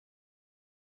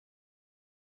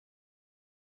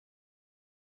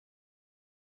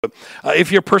But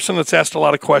if you're a person that's asked a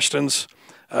lot of questions,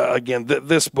 again,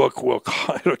 this book will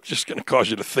just going to cause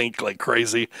you to think like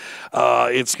crazy.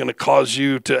 It's going to cause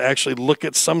you to actually look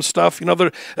at some stuff.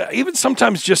 There even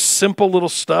sometimes just simple little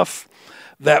stuff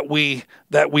that we've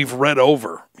read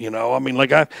over.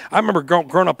 I remember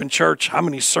growing up in church, how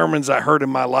many sermons I heard in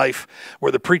my life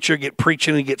where the preacher get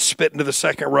preaching and get spit into the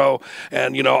second row,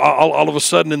 and all of a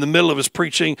sudden in the middle of his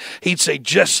preaching, he'd say,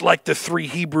 just like the 3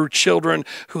 Hebrew children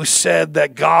who said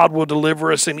that God will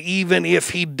deliver us, and even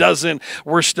if he doesn't,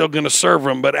 we're still going to serve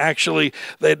him. But actually,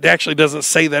 it actually doesn't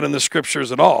say that in the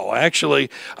scriptures at all. Actually,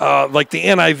 like the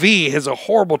NIV has a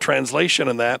horrible translation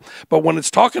in that, but when it's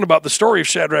talking about the story of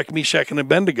Shadrach, Meshach, and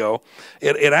Abednego,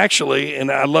 it actually,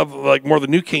 and I love like more the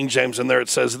New King James in there, it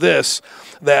says this,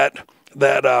 that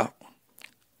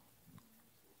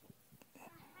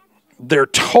they're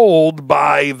told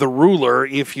by the ruler,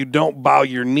 if you don't bow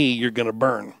your knee, you're going to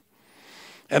burn.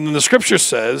 And then the scripture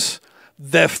says,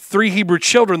 the 3 Hebrew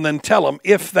children then tell him,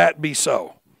 if that be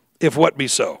so, if what be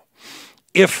so,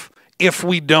 if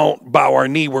we don't bow our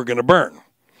knee, we're going to burn.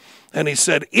 And he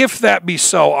said, if that be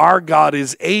so, our God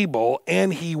is able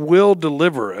and he will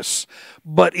deliver us.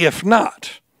 But if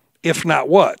not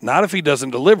what? Not if he doesn't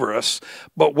deliver us,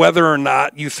 but whether or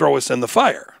not you throw us in the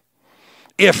fire.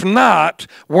 If not,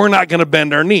 we're not going to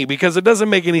bend our knee, because it doesn't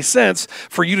make any sense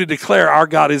for you to declare our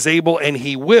God is able and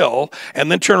he will,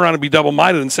 and then turn around and be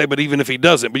double-minded and say, but even if he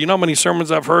doesn't. But you know how many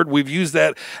sermons I've heard, we've used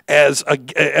that as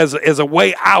a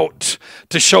way out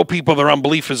to show people their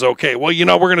unbelief is okay. Well,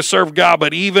 we're going to serve God,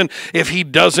 but even if he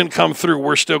doesn't come through,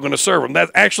 we're still going to serve him.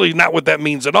 That's actually not what that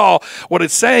means at all. What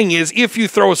it's saying is, if you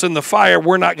throw us in the fire,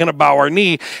 we're not going to bow our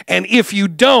knee. And if you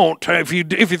don't, if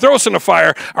you throw us in the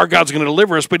fire, our God's going to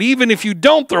deliver us. But even if you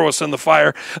don't throw us in the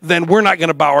fire, then we're not going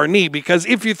to bow our knee, because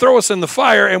if you throw us in the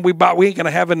fire and we bow, we ain't going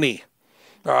to have a knee.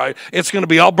 All right, it's going to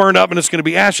be all burned up and it's going to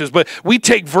be ashes. But we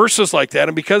take verses like that,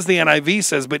 and because the NIV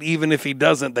says, but even if he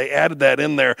doesn't, they added that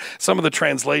in there. Some of the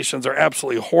translations are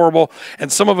absolutely horrible,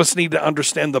 and some of us need to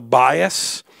understand the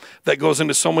bias that goes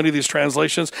into so many of these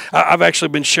translations. I've actually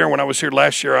been sharing, when I was here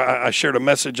last year, I shared a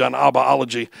message on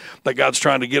Abbaology, that God's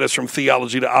trying to get us from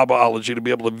theology to Abbaology, to be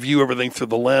able to view everything through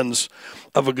the lens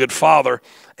of a good father.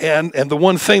 And the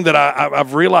one thing that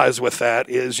I've realized with that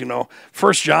is,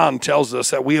 1 John tells us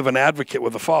that we have an advocate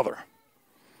with the Father.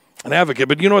 An advocate.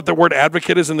 But you know what the word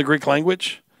advocate is in the Greek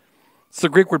language? It's the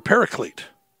Greek word paraclete,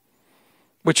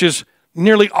 which is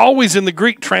nearly always in the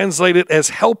Greek translated as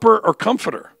helper or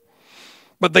comforter.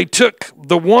 But they took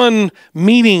the one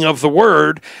meaning of the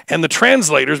word, and the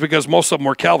translators, because most of them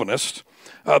were Calvinists,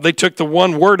 they took the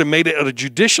one word and made it a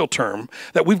judicial term,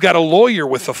 that we've got a lawyer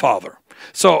with the Father.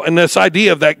 So, and this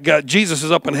idea of that Jesus is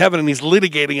up in heaven and he's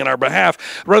litigating in our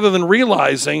behalf, rather than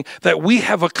realizing that we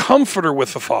have a comforter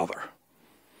with the Father.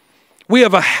 We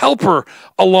have a helper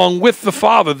along with the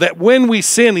Father, that when we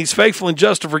sin, he's faithful and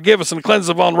just to forgive us and cleanse us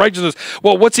of all unrighteousness.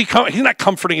 Well, he's not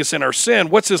comforting us in our sin.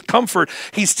 What's his comfort?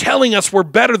 He's telling us we're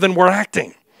better than we're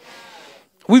acting.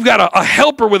 We've got a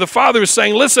helper with a Father who's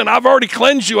saying, listen, I've already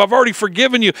cleansed you. I've already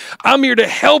forgiven you. I'm here to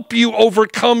help you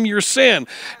overcome your sin.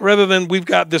 Rather than we've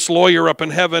got this lawyer up in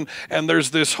heaven and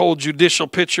there's this whole judicial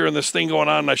picture and this thing going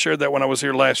on. And I shared that when I was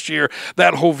here last year.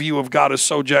 That whole view of God is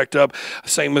so jacked up.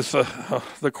 Same with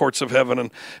the courts of heaven. And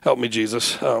help me,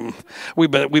 Jesus.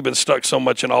 We've been stuck so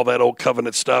much in all that old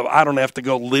covenant stuff. I don't have to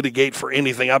go litigate for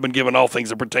anything. I've been given all things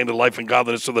that pertain to life and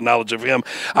godliness through the knowledge of him.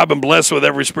 I've been blessed with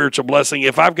every spiritual blessing.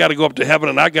 If I've got to go up to heaven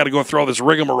and I got to go through all this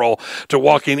rigmarole to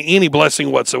walk in any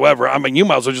blessing whatsoever, I mean, you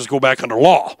might as well just go back under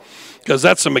law, because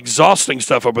that's some exhausting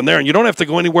stuff up in there. And you don't have to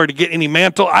go anywhere to get any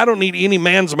mantle. I don't need any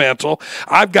man's mantle.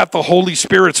 I've got the Holy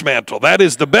Spirit's mantle. That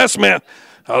is the best man.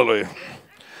 Hallelujah.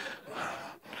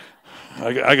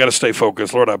 I got to stay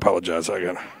focused. Lord, I apologize.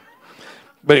 But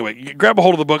anyway, you grab a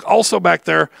hold of the book. Also back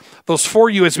there, those 4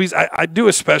 USBs, I do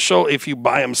a special. If you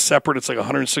buy them separate, it's like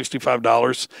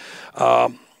 $165.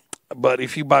 But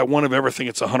if you buy one of everything,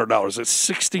 it's $100. It's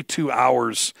 62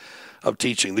 hours of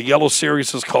teaching. The yellow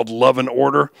series is called Love and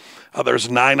Order. There's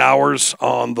 9 hours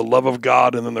on the love of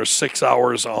God, and then there's 6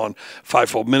 hours on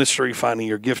fivefold ministry, finding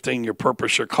your gifting, your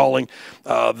purpose, your calling.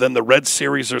 Then the red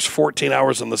series, there's 14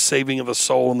 hours on the saving of the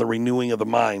soul and the renewing of the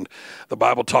mind. The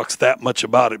Bible talks that much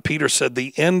about it. Peter said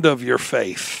the end of your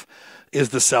faith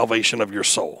is the salvation of your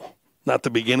soul, not the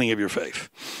beginning of your faith.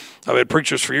 I've had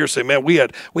preachers for years say, man, we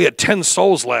had 10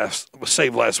 souls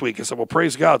saved last week. I said, well,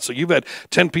 praise God. So you've had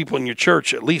 10 people in your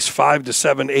church at least 5 to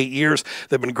 7, 8 years.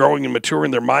 They've been growing and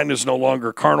maturing. Their mind is no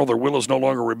longer carnal. Their will is no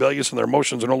longer rebellious, and their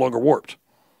emotions are no longer warped.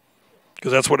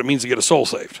 Because that's what it means to get a soul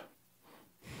saved.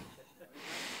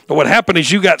 But what happened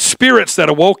is you got spirits that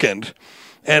awakened,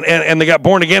 And they got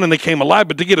born again and they came alive.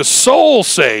 But to get a soul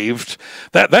saved,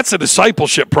 that's a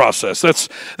discipleship process.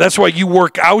 That's why you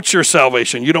work out your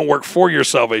salvation. You don't work for your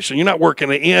salvation. You're not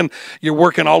working it in. You're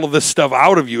working all of this stuff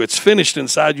out of you. It's finished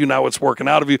inside you. Now it's working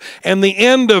out of you. And the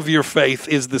end of your faith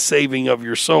is the saving of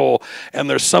your soul. And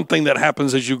there's something that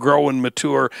happens as you grow and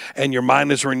mature and your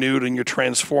mind is renewed and you're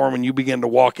transformed and you begin to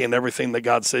walk in everything that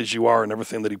God says you are and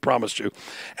everything that he promised you.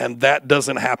 And that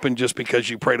doesn't happen just because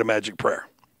you prayed a magic prayer.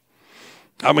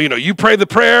 I mean, you pray the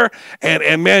prayer,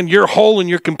 and man, you're whole and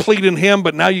you're complete in him,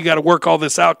 but now you got to work all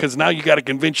this out because now you got to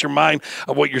convince your mind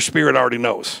of what your spirit already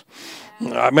knows.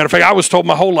 Matter of fact, I was told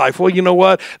my whole life, well, you know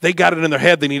what? They got it in their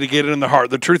head. They need to get it in their heart.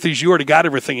 The truth is you already got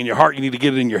everything in your heart. You need to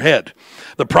get it in your head.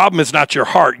 The problem is not your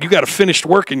heart. You got a finished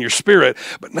work in your spirit,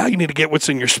 but now you need to get what's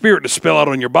in your spirit to spill out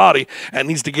on your body, and it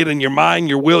needs to get in your mind,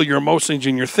 your will, your emotions,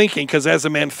 and your thinking, because as a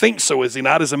man thinks, so is he,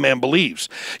 not as a man believes.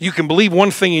 You can believe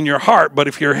one thing in your heart, but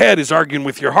if your head is arguing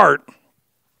with your heart,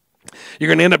 you're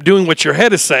going to end up doing what your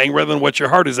head is saying rather than what your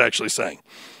heart is actually saying.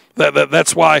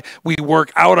 That's why we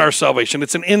work out our salvation.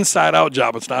 It's an inside-out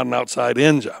job. It's not an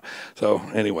outside-in job. So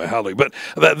anyway, hallelujah. But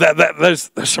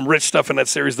there's some rich stuff in that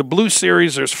series. The Blue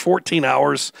series, there's 14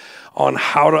 hours on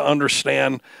how to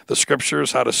understand the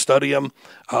scriptures, how to study them,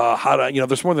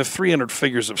 there's more than 300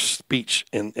 figures of speech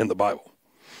in the Bible.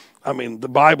 I mean, the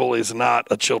Bible is not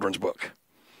a children's book.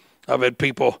 I've had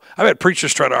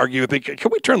preachers try to argue with me.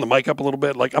 Can we turn the mic up a little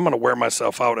bit? Like, I'm going to wear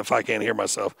myself out if I can't hear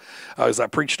myself. As I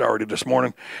preached already this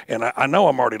morning, and I know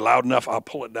I'm already loud enough. I'll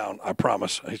pull it down. I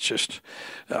promise. It's just,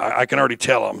 I can already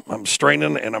tell I'm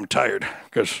straining and I'm tired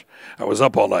because I was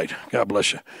up all night. God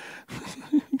bless you.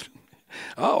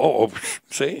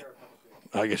 See?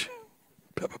 I guess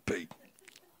Peppa Pig.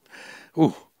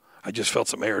 Ooh, I just felt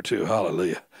some air too.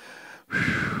 Hallelujah.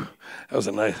 Whew. That was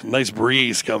a nice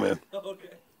breeze coming. Okay.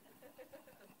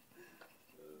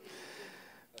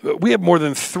 We have more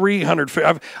than 300.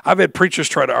 I've had preachers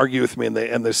try to argue with me,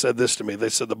 and they said this to me. They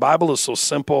said, the Bible is so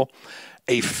simple,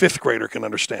 a fifth grader can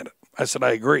understand it. I said,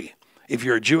 I agree. If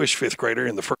you're a Jewish fifth grader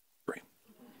in the first grade.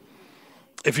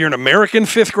 If you're an American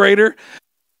fifth grader,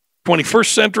 21st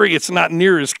century, it's not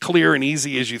near as clear and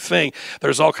easy as you think.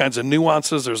 There's all kinds of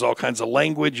nuances. There's all kinds of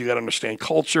language. You got to understand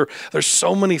culture. There's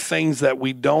so many things that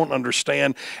we don't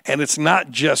understand, and it's not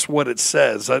just what it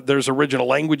says. There's original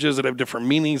languages that have different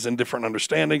meanings and different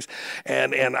understandings,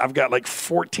 and I've got like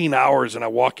 14 hours, and I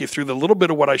walk you through the little bit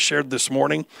of what I shared this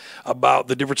morning about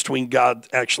the difference between God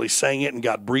actually saying it and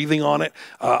God breathing on it.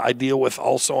 I deal with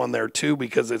also on there too,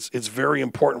 because it's very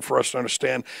important for us to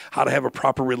understand how to have a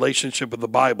proper relationship with the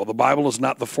Bible. The Bible is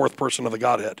not the fourth person of the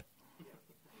Godhead.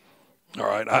 All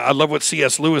right. I love what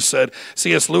C.S. Lewis said.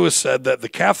 C.S. Lewis said that the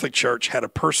Catholic Church had a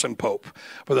person pope,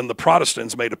 but then the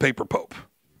Protestants made a paper pope.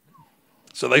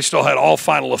 So they still had all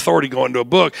final authority going to a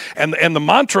book. And the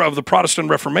mantra of the Protestant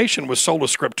Reformation was sola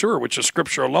scriptura, which is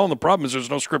scripture alone. The problem is there's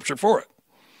no scripture for it.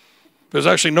 There's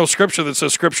actually no scripture that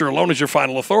says scripture alone is your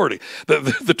final authority.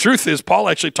 The truth is, Paul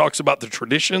actually talks about the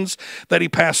traditions that he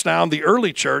passed down. The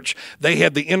early church, they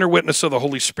had the inner witness of the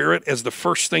Holy Spirit as the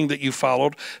first thing that you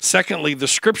followed. Secondly, the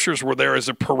scriptures were there as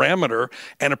a parameter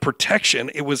and a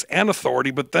protection. It was an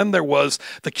authority, but then there was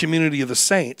the community of the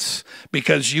saints,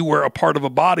 because you were a part of a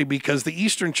body, because the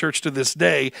Eastern church to this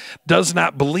day does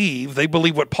not believe. They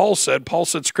believe what Paul said. Paul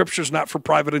said scripture's not for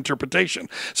private interpretation.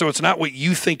 So it's not what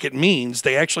you think it means.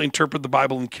 They actually interpret the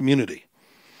Bible in community,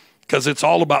 because it's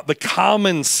all about the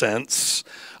common sense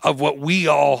of what we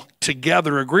all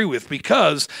together agree with.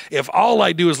 Because if all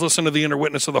I do is listen to the inner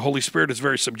witness of the Holy Spirit, it's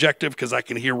very subjective because I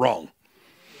can hear wrong.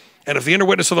 And if the inner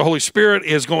witness of the Holy Spirit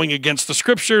is going against the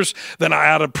scriptures, then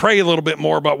I ought to pray a little bit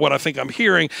more about what I think I'm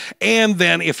hearing. And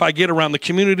then if I get around the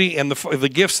community and the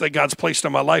gifts that God's placed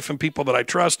in my life and people that I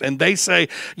trust, and they say,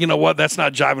 you know what, that's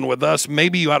not jiving with us,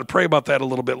 maybe you ought to pray about that a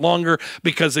little bit longer,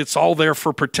 because it's all there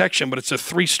for protection. But it's a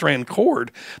three-strand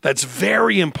cord that's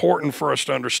very important for us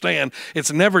to understand.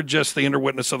 It's never just the inner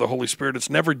witness of the Holy Spirit.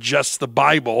 It's never just the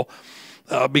Bible.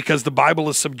 Because the Bible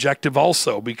is subjective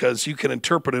also, because you can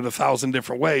interpret it 1,000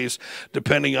 different ways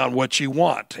depending on what you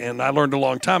want. And I learned a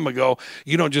long time ago,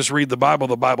 you don't just read the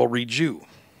Bible reads you.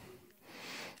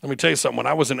 Let me tell you something. When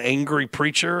I was an angry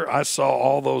preacher, I saw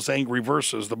all those angry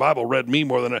verses. The Bible read me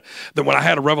more than when I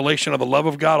had a revelation of the love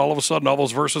of God. All of a sudden, all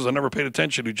those verses I never paid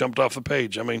attention to jumped off the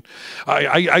page. I mean,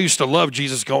 I used to love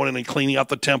Jesus going in and cleaning out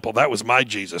the temple. That was my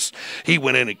Jesus. He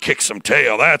went in and kicked some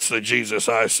tail. That's the Jesus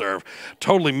I serve.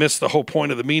 Totally missed the whole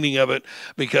point of the meaning of it,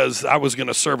 because I was going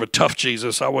to serve a tough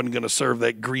Jesus. I wasn't going to serve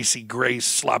that greasy grace,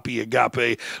 sloppy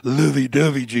agape,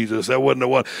 lovey-dovey Jesus. That wasn't the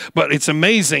one. But it's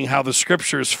amazing how the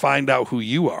scriptures find out who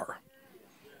you are.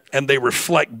 and they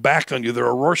reflect back on you. They're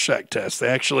a Rorschach test. They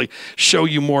actually show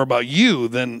you more about you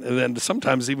than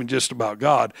sometimes even just about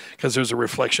God, because there's a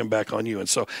reflection back on you. And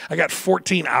so I got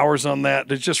 14 hours on that.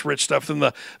 There's just rich stuff. In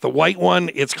the white one,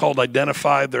 it's called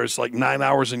Identified. There's like 9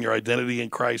 hours in your identity in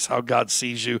Christ, how God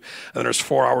sees you. And there's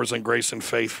 4 hours on grace and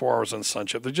faith, 4 hours on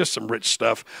sonship. There's just some rich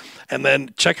stuff. And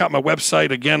then check out my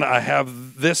website. Again, I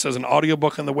have this as an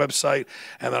audiobook on the website.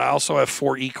 And then I also have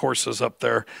 4 e-courses up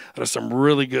there. There's some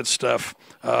really good stuff.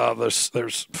 There's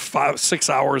 6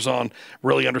 hours on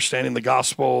really understanding the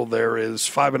gospel. There is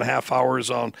 5.5 hours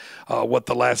on what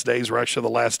the last days were, actually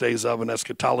the last days of, in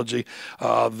eschatology.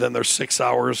 Then there's 6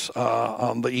 hours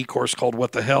on the e-course called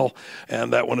What the Hell,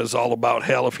 and that one is all about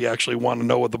hell. If you actually want to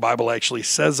know what the Bible actually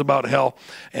says about hell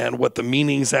and what the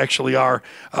meanings actually are,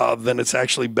 then it's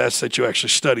actually best that you actually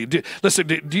study. Do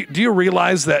you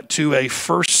realize that to a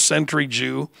first century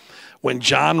Jew, when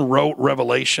John wrote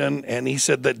Revelation and he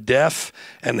said that death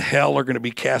and hell are going to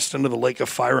be cast into the lake of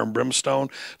fire and brimstone,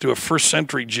 to a first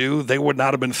century Jew, they would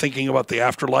not have been thinking about the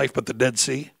afterlife but the Dead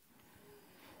Sea?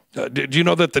 Do you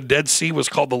know that the Dead Sea was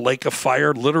called the lake of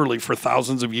fire literally for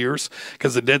thousands of years?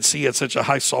 Because the Dead Sea had such a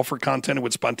high sulfur content, it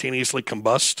would spontaneously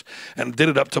combust, and did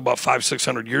it up to about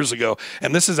 500-600 years ago.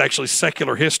 And this is actually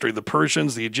secular history. The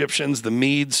Persians, the Egyptians, the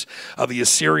Medes, the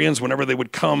Assyrians, whenever they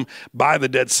would come by the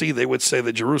Dead Sea, they would say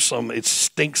that Jerusalem, it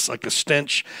stinks like a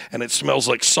stench and it smells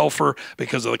like sulfur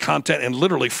because of the content, and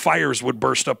literally fires would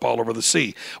burst up all over the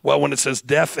sea. Well, when it says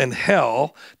death and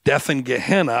hell, death and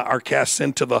Gehenna are cast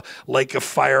into the lake of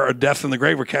fire, or death and the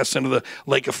grave were cast into the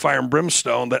lake of fire and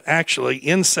brimstone, that actually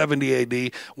in 70 AD,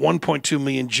 1.2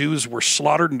 million Jews were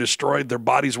slaughtered and destroyed. Their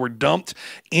bodies were dumped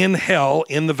in hell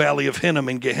in the valley of Hinnom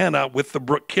in Gehenna with the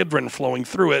brook Kidron flowing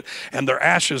through it, and their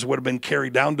ashes would have been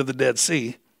carried down to the Dead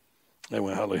Sea. They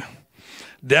went, hallelujah.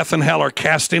 Death and hell are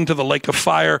cast into the lake of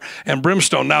fire and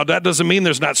brimstone. Now, that doesn't mean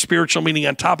there's not spiritual meaning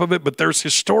on top of it, but there's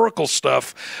historical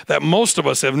stuff that most of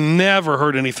us have never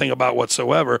heard anything about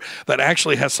whatsoever that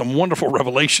actually has some wonderful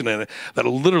revelation in it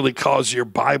that'll literally cause your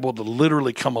Bible to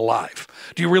literally come alive.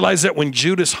 Do you realize that when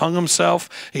Judas hung himself,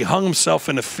 he hung himself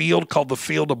in a field called the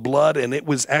Field of Blood, and it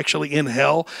was actually in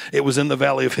hell. It was in the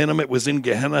valley of Hinnom. It was in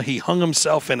Gehenna. He hung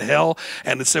himself in hell,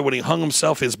 and it said when he hung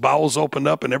himself, his bowels opened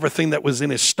up, and everything that was in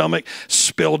his stomach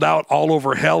spilled out all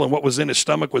over hell, and what was in his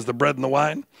stomach was the bread and the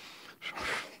wine.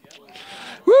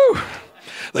 Woo!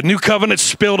 The new covenant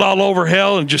spilled all over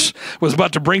hell and just was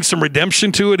about to bring some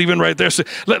redemption to it, even right there. So,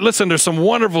 listen, there's some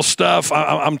wonderful stuff.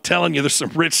 I'm telling you, there's some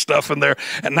rich stuff in there.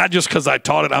 And not just because I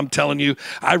taught it, I'm telling you,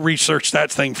 I researched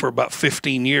that thing for about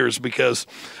 15 years because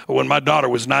when my daughter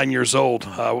was 9 years old,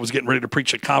 I was getting ready to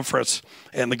preach a conference,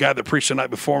 and the guy that preached the night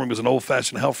before me was an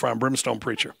old-fashioned hellfire and brimstone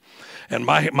preacher. And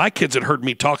my kids had heard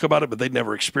me talk about it, but they'd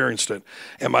never experienced it.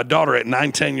 And my daughter at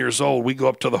 9, 10 years old, we go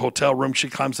up to the hotel room. She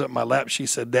climbs up in my lap. She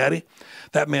said, "Daddy,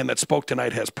 that man that spoke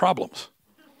tonight has problems."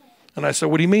 And I said,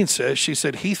 "What do you mean, sis?" She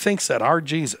said, "He thinks that our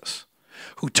Jesus,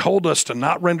 who told us to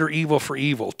not render evil for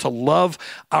evil, to love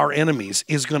our enemies,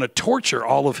 is going to torture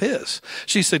all of his."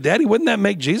 She said, "Daddy, wouldn't that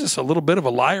make Jesus a little bit of a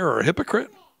liar or a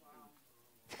hypocrite?"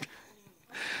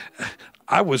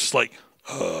 I was like,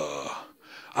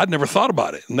 I'd never thought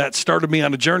about it. And that started me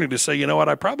on a journey to say, you know what,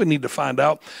 I probably need to find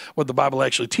out what the Bible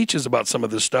actually teaches about some of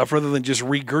this stuff rather than just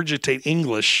regurgitate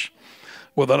English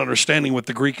without understanding what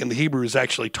the Greek and the Hebrew is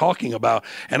actually talking about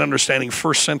and understanding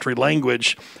first century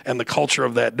language and the culture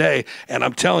of that day. And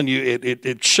I'm telling you,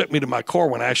 it shook me to my core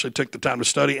when I actually took the time to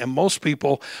study. And most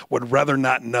people would rather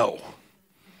not know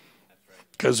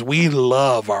because we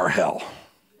love our hell.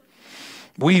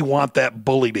 We want that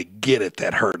bully to get it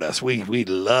that hurt us. We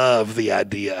love the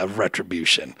idea of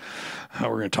retribution. We're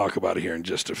going to talk about it here in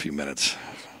just a few minutes.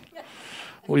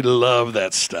 We love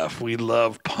that stuff. We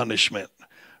love punishment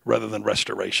rather than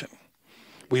restoration.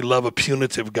 We love a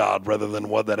punitive God rather than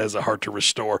one that has a heart to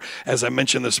restore. As I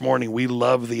mentioned this morning, we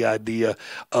love the idea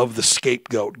of the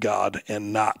scapegoat God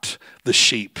and not the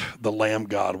sheep, the lamb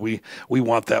God. We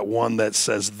want that one that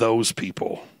says those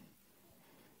people,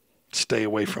 stay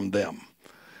away from them.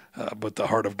 But the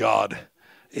heart of God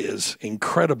is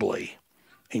incredibly,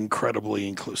 incredibly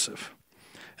inclusive.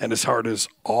 And his heart is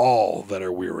all that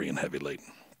are weary and heavy laden.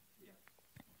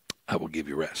 I will give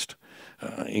you rest.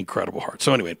 Incredible heart.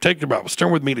 So anyway, take your Bibles.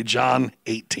 Turn with me to John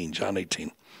 18. John 18.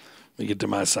 Let me get to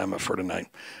my assignment for tonight.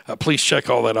 Please check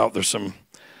all that out. There's some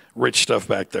rich stuff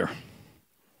back there. I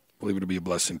believe it to be a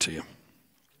blessing to you.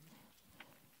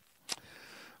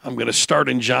 I'm going to start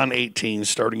in John 18,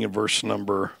 starting in verse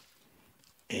number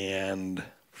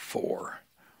 4.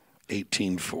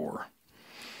 18:4.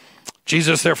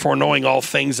 Jesus, therefore, knowing all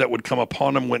things that would come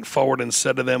upon him, went forward and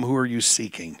said to them, "Who are you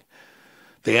seeking?"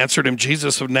 They answered him,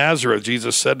 Jesus of Nazareth.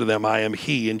 Jesus said to them, I am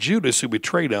he. And Judas, who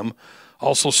betrayed him,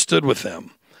 also stood with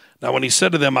them. Now when he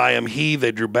said to them, I am he,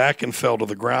 they drew back and fell to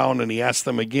the ground. And he asked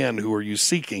them again, who are you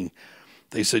seeking?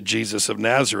 They said, Jesus of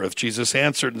Nazareth. Jesus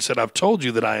answered and said, I've told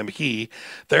you that I am he.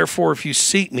 Therefore, if you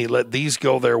seek me, let these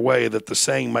go their way, that the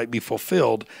saying might be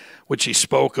fulfilled, which he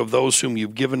spoke, of those whom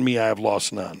you've given me, I have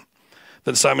lost none.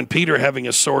 Then Simon Peter, having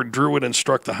a sword, drew it and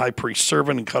struck the high priest's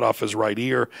servant and cut off his right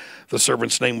ear. The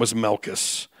servant's name was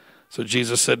Malchus. So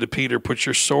Jesus said to Peter, put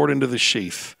your sword into the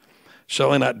sheath.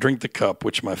 Shall I not drink the cup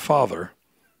which my Father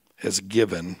has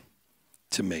given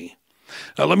to me?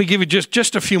 Now, let me give you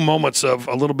just a few moments of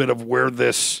a little bit of where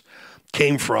this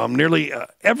came from. Nearly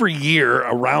every year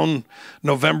around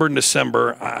November and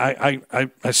December,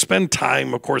 I spend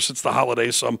time, of course, it's the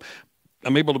holidays, so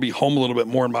I'm able to be home a little bit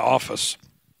more in my office.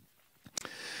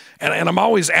 And I'm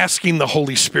always asking the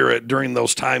Holy Spirit during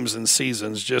those times and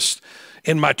seasons, just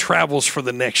in my travels for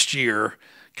the next year,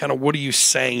 kind of what are you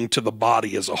saying to the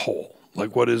body as a whole?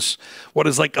 Like what is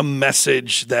like a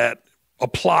message that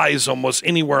applies almost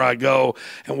anywhere I go,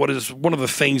 and what is one of the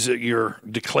things that you're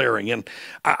declaring? And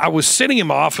I was sitting in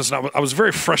my office, and I was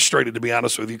very frustrated, to be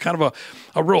honest with you, kind of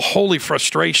a real holy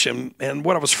frustration. And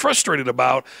what I was frustrated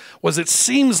about was it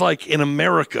seems like in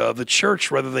America, the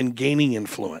church, rather than gaining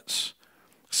influence,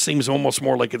 seems almost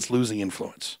more like it's losing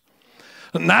influence.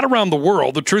 Not around the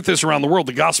world. The truth is, around the world,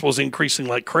 the gospel is increasing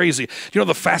like crazy. You know,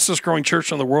 the fastest growing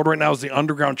church in the world right now is the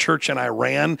underground church in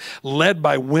Iran, led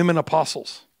by women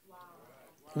apostles.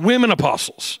 Women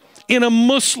apostles in a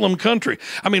Muslim country.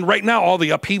 I mean, right now, all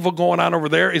the upheaval going on over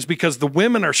there is because the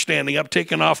women are standing up,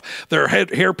 taking off their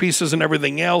hair pieces and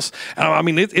everything else. I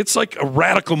mean, it's like a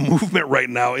radical movement right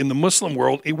now in the Muslim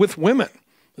world with women.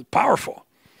 It's powerful.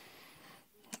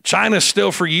 China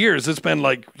still for years, it's been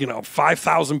like,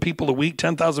 5,000 people a week,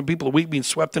 10,000 people a week being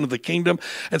swept into the kingdom.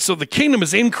 And so the kingdom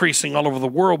is increasing all over the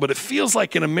world, but it feels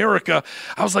like in America,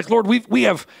 I was like, Lord, we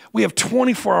have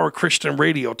 24-hour Christian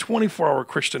radio, 24-hour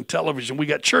Christian television. We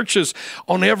got churches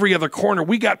on every other corner.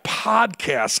 We got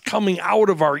podcasts coming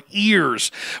out of our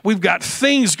ears. We've got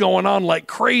things going on like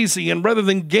crazy. And rather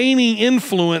than gaining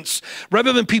influence,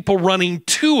 rather than people running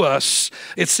to us,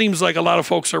 it seems like a lot of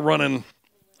folks are running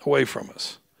away from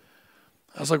us.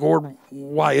 I was like, Lord,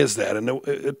 why is that? And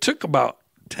it took about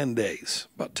 10 days.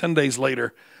 About 10 days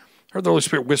later, I heard the Holy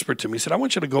Spirit whisper to me. He said, I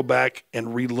want you to go back and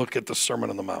relook at the Sermon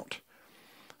on the Mount.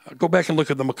 Go back and look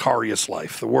at the Macarius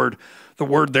life. The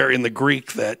word there in the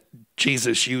Greek that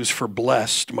Jesus used for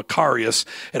blessed, Macarius,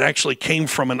 it actually came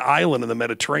from an island in the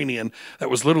Mediterranean that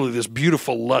was literally this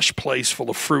beautiful, lush place full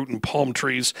of fruit and palm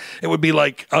trees. It would be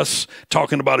like us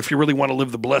talking about if you really want to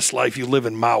live the blessed life, you live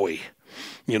in Maui.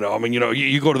 You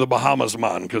go to the Bahamas,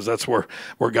 man, because that's where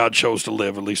God chose to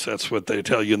live. At least that's what they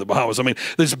tell you in the Bahamas. I mean,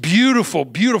 this beautiful,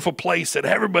 beautiful place that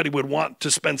everybody would want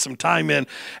to spend some time in.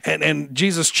 And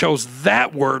Jesus chose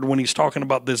that word when he's talking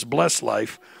about this blessed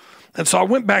life. And so I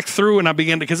went back through and I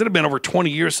began to, because it had been over 20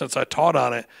 years since I taught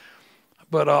on it.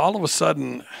 But all of a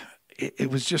sudden, it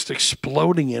was just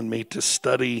exploding in me to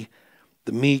study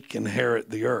the meek inherit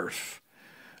the earth.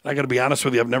 And I got to be honest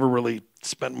with you, I've never really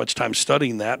spent much time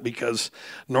studying that because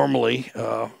normally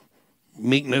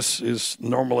meekness is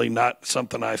normally not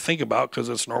something I think about because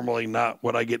it's normally not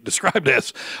what I get described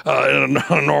as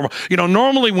normal.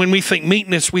 Normally when we think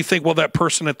meekness, we think, well, that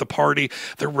person at the party,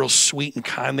 they're real sweet and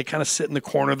kind. They kind of sit in the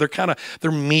corner.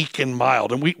 They're meek and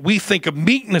mild. And we think of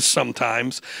meekness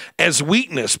sometimes as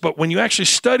weakness. But when you actually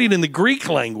study it in the Greek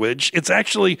language, it's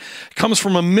actually comes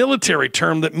from a military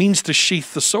term that means to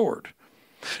sheath the sword.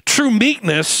 True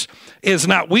meekness is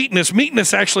not weakness.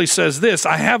 Meekness actually says this: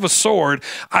 I have a sword,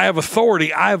 I have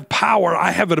authority, I have power, I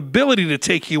have an ability to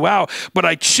take you out, but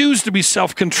I choose to be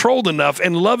self-controlled enough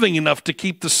and loving enough to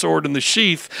keep the sword in the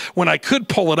sheath when I could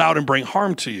pull it out and bring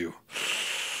harm to you.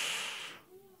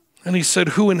 And he said,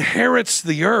 who inherits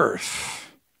the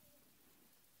earth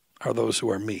are those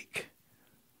who are meek.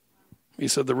 He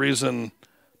said, the reason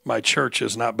my church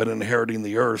has not been inheriting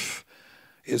the earth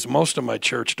is most of my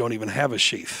church don't even have a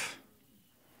sheath.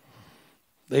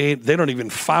 They don't even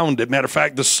found it. Matter of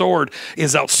fact, the sword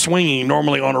is out swinging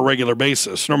normally on a regular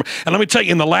basis. And let me tell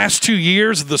you, in the last 2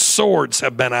 years, the swords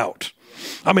have been out.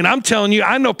 I mean, I'm telling you,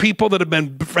 I know people that have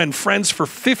been friends for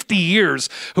 50 years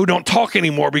who don't talk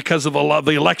anymore because of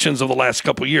the elections of the last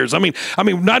couple of years. I mean,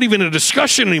 not even a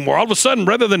discussion anymore. All of a sudden,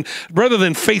 rather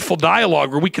than faithful dialogue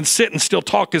where we can sit and still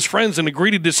talk as friends and agree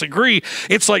to disagree,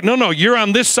 it's like, no, you're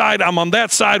on this side, I'm on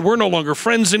that side. We're no longer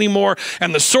friends anymore.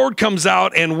 And the sword comes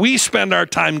out and we spend our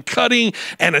time cutting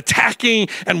and attacking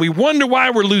and we wonder why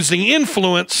we're losing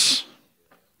influence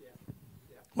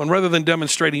when rather than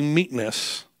demonstrating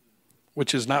meekness,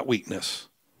 which is not weakness,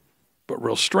 but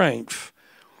real strength.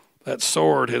 That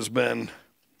sword has been,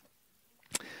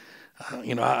 I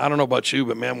don't know about you,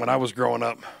 but man, when I was growing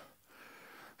up,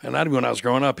 and not even when I was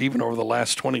growing up, even over the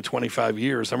last 20, 25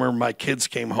 years, I remember my kids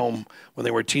came home when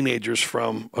they were teenagers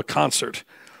from a concert,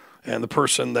 and the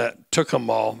person that took them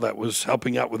all, that was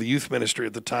helping out with the youth ministry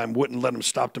at the time, wouldn't let them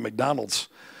stop to McDonald's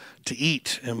to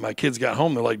eat. And my kids got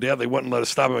home. They're like, Dad, they wouldn't let us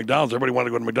stop at McDonald's. Everybody wanted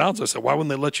to go to McDonald's. I said, why wouldn't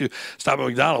they let you stop at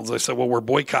McDonald's? They said, well, we're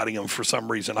boycotting them for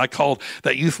some reason. I called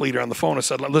that youth leader on the phone. I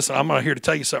said, listen, I'm here to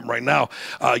tell you something right now.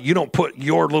 You don't put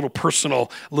your little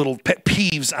personal little pet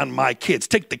peeves on my kids.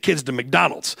 Take the kids to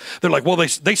McDonald's. They're like, well,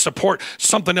 they support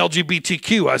something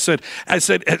LGBTQ. I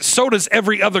said, so does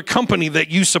every other company that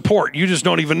you support. You just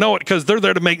don't even know it because they're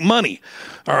there to make money.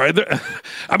 All right.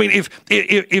 I mean,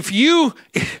 if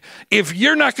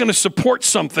you're not going to support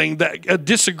something that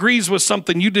disagrees with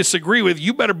something you disagree with,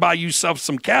 you better buy yourself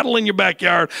some cattle in your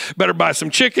backyard, better buy some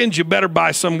chickens, you better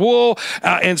buy some wool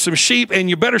and some sheep, and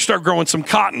you better start growing some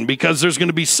cotton, because there's going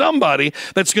to be somebody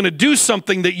that's going to do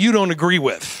something that you don't agree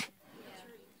with.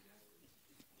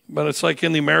 But it's like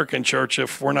in the American church,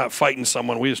 if we're not fighting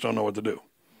someone, we just don't know what to do.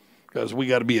 Because we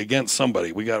got to be against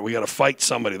somebody. We got to fight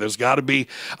somebody. There's got to be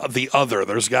the other.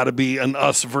 There's got to be an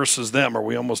us versus them, or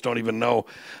we almost don't even know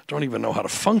how to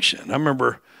function. I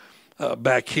remember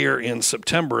back here in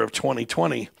September of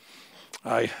 2020,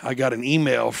 I got an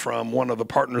email from one of the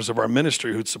partners of our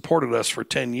ministry who'd supported us for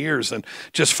 10 years. And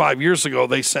just 5 years ago,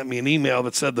 they sent me an email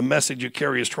that said, the message you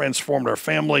carry has transformed our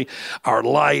family, our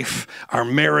life, our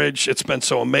marriage. It's been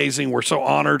so amazing. We're so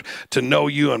honored to know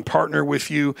you and partner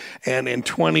with you. And in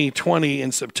 2020,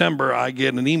 in September, I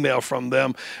get an email from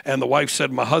them. And the wife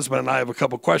said, my husband and I have a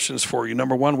couple questions for you.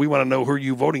 Number one, we want to know who are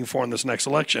you voting for in this next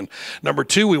election. Number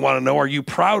two, we want to know, are you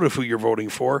proud of who you're voting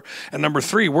for? And number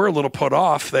three, we're a little put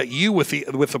off that you, with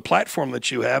the platform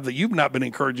that you have, that you've not been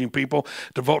encouraging people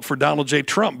to vote for Donald J.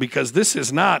 Trump, because this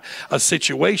is not a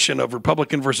situation of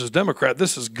Republican versus Democrat.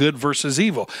 This is good versus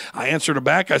evil. I answered her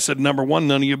back. I said, number one,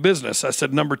 none of your business. I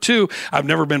said, number two, I've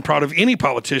never been proud of any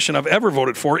politician I've ever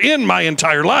voted for in my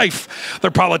entire life.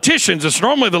 They're politicians. It's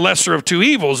normally the lesser of two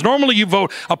evils. Normally you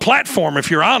vote a platform,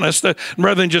 if you're honest,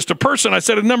 rather than just a person. I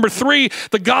said, and number three,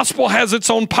 the gospel has its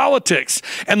own politics.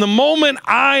 And the moment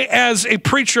I, as a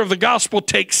preacher of the gospel,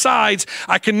 take sides,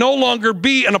 I can no longer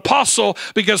be an apostle,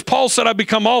 because Paul said, I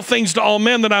become all things to all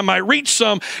men that I might reach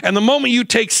some. And the moment you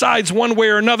take sides one way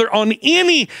or another on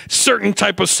any certain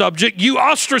type of subject, you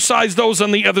ostracize those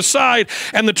on the other side.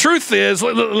 And the truth is,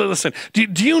 listen, do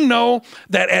you know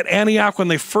that at Antioch, when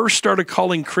they first started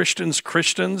calling Christians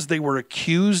Christians, they were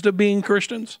accused of being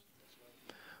Christians?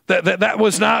 That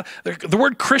was not, the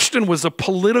word Christian was a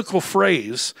political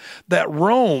phrase that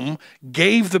Rome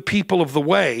gave the people of the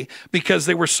way because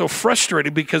they were so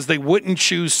frustrated because they wouldn't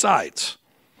choose sides.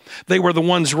 They were the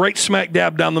ones right smack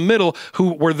dab down the middle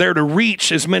who were there to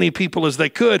reach as many people as they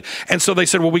could. And so they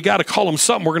said, well, we got to call them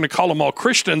something. We're going to call them all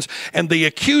Christians. And they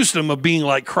accused them of being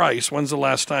like Christ. When's the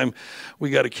last time we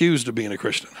got accused of being a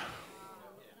Christian?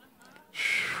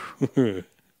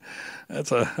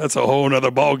 That's a whole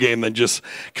nother ball game than just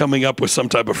coming up with some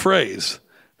type of phrase.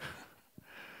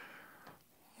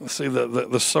 See,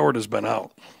 the sword has been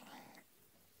out.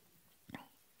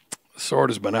 The sword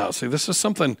has been out. See, this is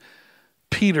something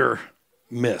Peter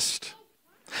missed.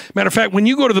 Matter of fact, when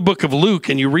you go to the book of Luke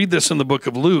and you read this in the book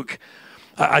of Luke,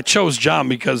 I chose John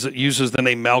because it uses the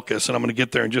name Malchus, and I'm going to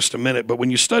get there in just a minute. But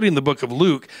when you study in the book of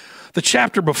Luke, the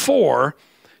chapter before,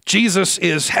 Jesus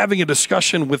is having a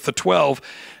discussion with the 12,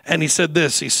 and he said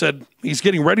this. He said he's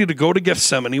getting ready to go to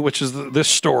Gethsemane, which is this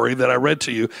story that I read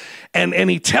to you, and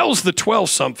he tells the 12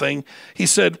 something. He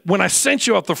said, when I sent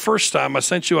you out the first time, I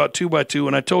sent you out 2 by 2,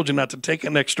 and I told you not to take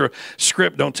an extra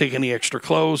script, don't take any extra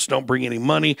clothes, don't bring any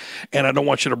money, and I don't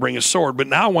want you to bring a sword. But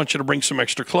now I want you to bring some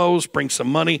extra clothes, bring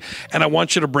some money, and I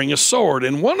want you to bring a sword.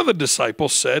 And one of the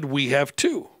disciples said, we have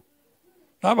 2.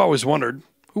 I've always wondered,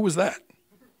 who was that?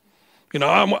 You know,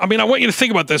 I want you to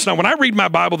think about this. Now, when I read my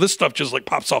Bible, this stuff just like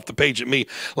pops off the page at me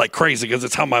like crazy because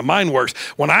it's how my mind works.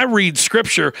 When I read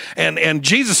scripture and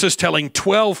Jesus is telling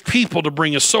 12 people to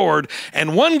bring a sword,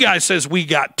 and one guy says, we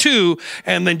got 2,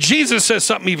 and then Jesus says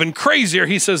something even crazier.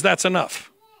 He says, that's enough.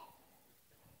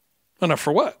 Enough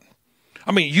for what?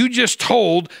 I mean, you just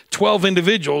told 12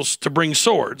 individuals to bring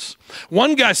swords.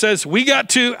 One guy says, we got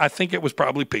 2. I think it was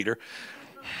probably Peter.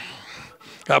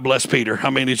 God bless Peter. I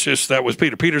mean, it's just, that was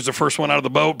Peter. Peter's the first one out of the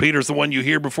boat. Peter's the one you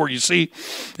hear before you see.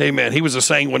 Amen. He was a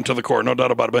sanguine to the core, no doubt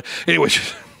about it. But anyway.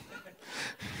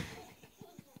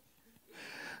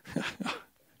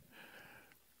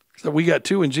 So we got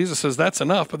 2, and Jesus says that's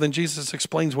enough. But then Jesus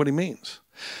explains what he means.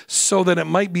 So that it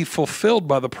might be fulfilled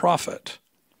by the prophet,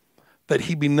 that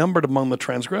he be numbered among the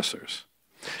transgressors.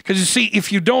 Because you see,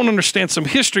 if you don't understand some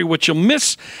history, what you'll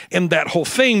miss in that whole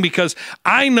thing, because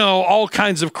I know all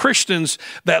kinds of Christians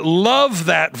that love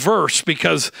that verse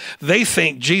because they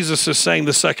think Jesus is saying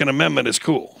the Second Amendment is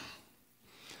cool.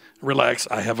 Relax,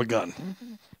 I have a gun.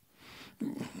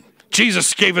 Jesus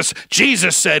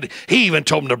said, he even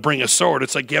told him to bring a sword.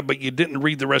 It's like, yeah, but you didn't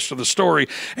read the rest of the story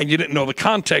and you didn't know the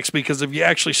context, because if you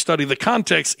actually study the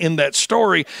context in that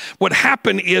story, what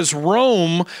happened is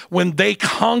Rome, when they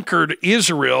conquered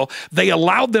Israel, they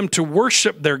allowed them to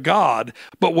worship their God.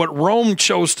 But what Rome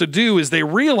chose to do is they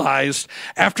realized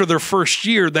after their first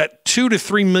year that 2 to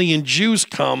 3 million Jews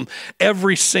come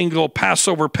every single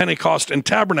Passover, Pentecost, and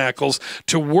Tabernacles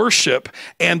to worship,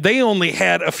 and they only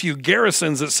had a few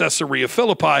garrisons at Caesarea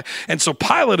Philippi. And so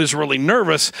Pilate is really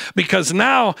nervous because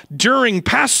now during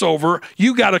Passover,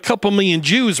 you got a couple million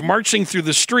Jews marching through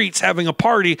the streets, having a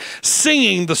party,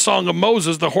 singing the song of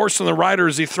Moses, the horse and the rider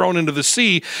is he thrown into the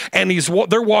sea. And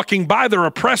they're walking by their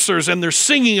oppressors and they're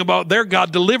singing about their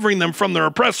God delivering them from their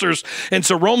oppressors. And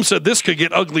so Rome said this could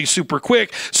get ugly super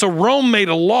quick. So Rome made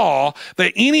a law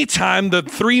that anytime the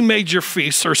 3 major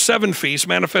feasts or 7 feasts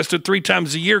manifested 3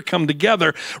 times a year come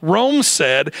together, Rome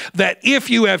said that if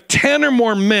you have 10 or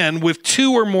more men with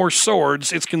 2 or more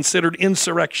swords, it's considered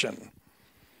insurrection.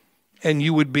 And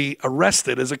you would be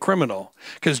arrested as a criminal,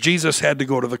 because Jesus had to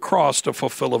go to the cross to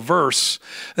fulfill a verse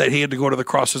that he had to go to the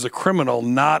cross as a criminal,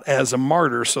 not as a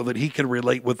martyr, so that he could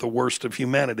relate with the worst of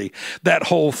humanity. That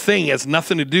whole thing has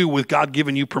nothing to do with God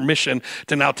giving you permission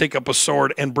to now take up a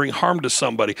sword and bring harm to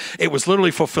somebody. It was literally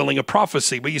fulfilling a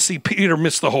prophecy. But you see, Peter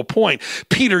missed the whole point.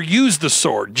 Peter used the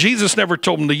sword. Jesus never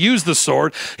told him to use the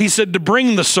sword. He said to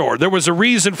bring the sword. There was a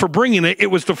reason for bringing it.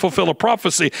 It was to fulfill a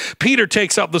prophecy. Peter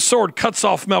takes out the sword, cuts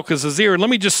off Malchus's ear. And let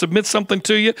me just submit something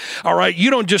to you. All right,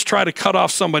 you don't just try to cut off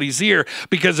somebody's ear,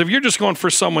 because if you're just going for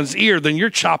someone's ear, then you're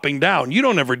chopping down. You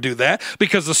don't ever do that,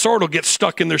 because the sword will get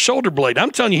stuck in their shoulder blade.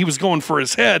 I'm telling you, he was going for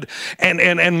his head,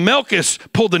 and Malchus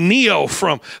pulled the Neo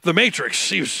from the Matrix.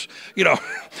 He was,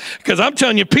 because I'm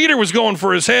telling you, Peter was going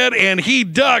for his head, and he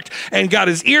ducked and got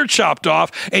his ear chopped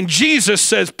off. And Jesus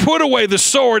says, put away the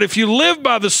sword. If you live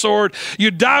by the sword,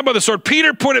 you die by the sword.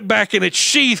 Peter put it back in its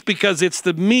sheath, because it's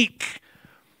the meek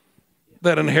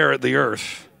that inherit the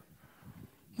earth.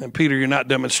 And Peter, you're not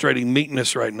demonstrating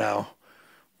meekness right now.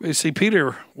 You see,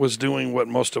 Peter was doing what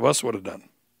most of us would have done.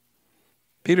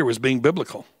 Peter was being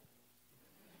biblical.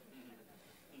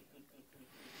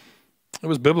 It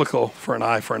was biblical for an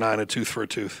eye for an eye and a tooth for a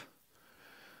tooth.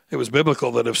 It was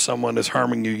biblical that if someone is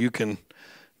harming you, you can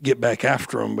get back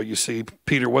after them. But you see,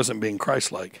 Peter wasn't being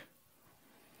Christ-like.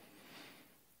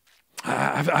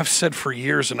 I've said for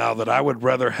years now that I would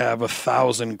rather have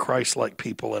 1,000 Christ-like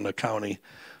people in a county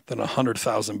than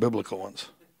 100,000 biblical ones.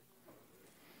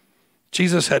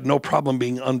 Jesus had no problem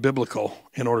being unbiblical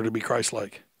in order to be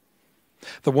Christ-like.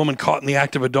 The woman caught in the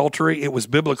act of adultery, it was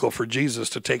biblical for Jesus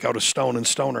to take out a stone and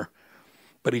stone her,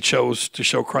 but he chose to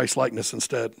show Christ-likeness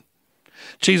instead.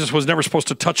 Jesus was never supposed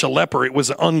to touch a leper. It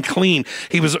was unclean.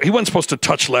 He wasn't supposed to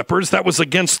touch lepers. That was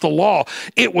against the law.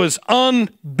 It was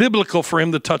unbiblical for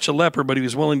him to touch a leper, but he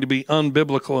was willing to be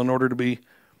unbiblical in order to be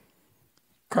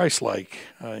Christ-like.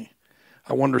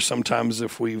 I wonder sometimes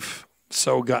if we've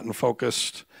so gotten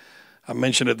focused. I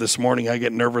mentioned it this morning. I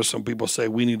get nervous when people say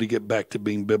we need to get back to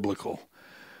being biblical.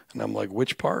 And I'm like,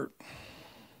 which part?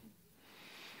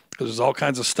 Because there's all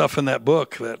kinds of stuff in that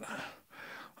book that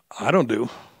I don't do.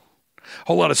 A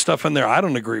whole lot of stuff in there I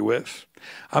don't agree with.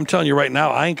 I'm telling you right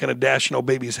now, I ain't going to dash no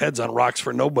babies' heads on rocks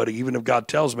for nobody, even if God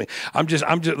tells me.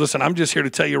 Listen, I'm just here to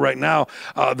tell you right now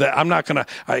that I'm not going to,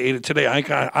 I ate it today,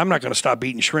 I'm not going to stop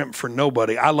eating shrimp for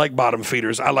nobody. I like bottom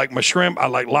feeders. I like my shrimp. I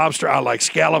like lobster. I like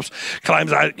scallops,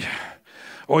 clams.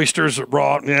 Oysters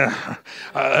raw, yeah.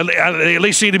 They at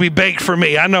least need to be baked for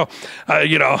me. I know, I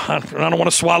don't want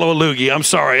to swallow a loogie. I'm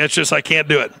sorry. It's just I can't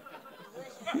do it.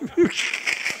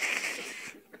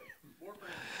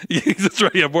 That's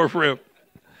right. Yeah, more for him.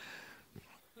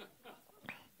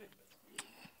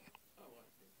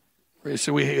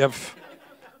 So we have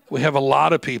a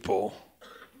lot of people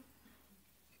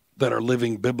that are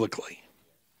living biblically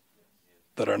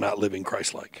that are not living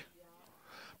Christ-like.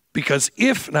 Because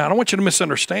now I don't want you to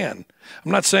misunderstand.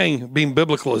 I'm not saying being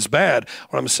biblical is bad.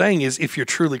 What I'm saying is if you're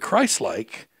truly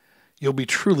Christ-like, you'll be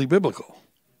truly biblical.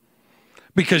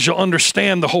 Because you'll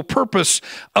understand the whole purpose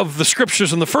of the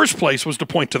scriptures in the first place was to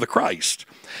point to the Christ.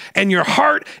 And your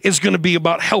heart is going to be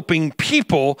about helping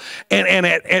people and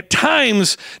at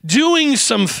times doing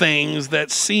some things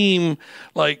that seem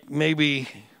like maybe,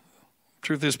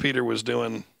 truth is, Peter was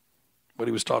doing what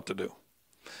he was taught to do.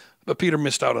 But Peter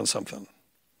missed out on something.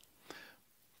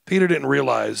 Peter didn't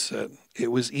realize that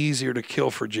it was easier to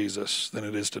kill for Jesus than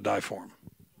it is to die for him.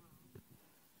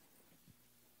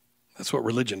 That's what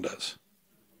religion does.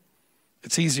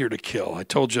 It's easier to kill. I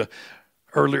told you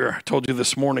earlier, I told you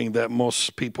this morning that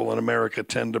most people in America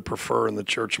tend to prefer in the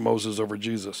church Moses over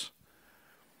Jesus.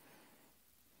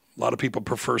 A lot of people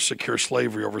prefer secure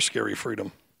slavery over scary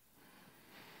freedom.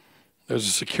 There's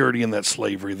a security in that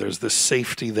slavery. There's this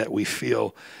safety that we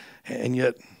feel. And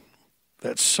yet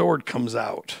that sword comes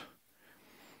out.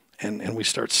 And we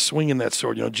start swinging that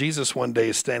sword. You know, Jesus one day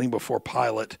is standing before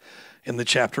Pilate in the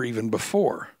chapter even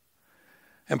before.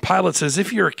 And Pilate says,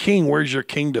 if you're a king, where's your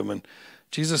kingdom? And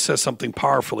Jesus says something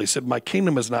powerful. He said, my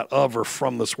kingdom is not of or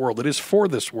from this world. It is for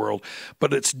this world,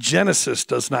 but its genesis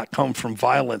does not come from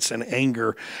violence and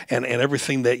anger and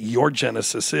everything that your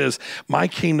genesis is. My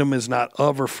kingdom is not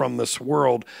of or from this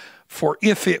world, for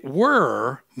if it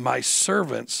were, my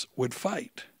servants would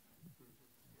fight.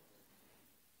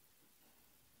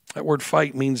 That word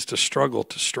fight means to struggle,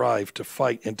 to strive, to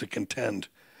fight, and to contend.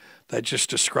 That just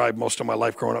described most of my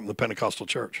life growing up in the Pentecostal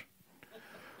church.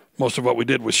 Most of what we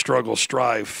did was struggle,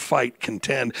 strive, fight,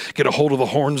 contend, get a hold of the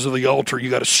horns of the altar. You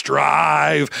got to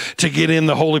strive to get in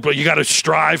the holy place. You got to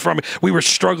strive from it. We were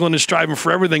struggling and striving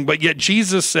for everything, but yet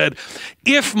Jesus said,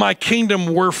 if my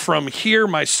kingdom were from here,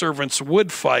 my servants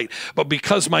would fight. But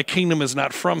because my kingdom is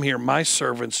not from here, my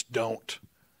servants don't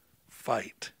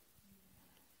fight.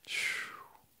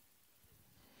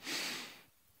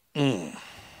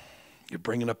 You're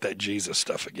bringing up that Jesus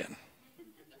stuff again.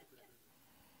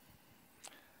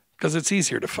 Because it's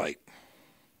easier to fight.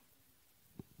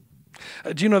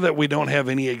 Do you know that we don't have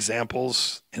any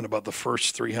examples in about the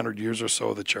first 300 years or so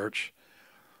of the church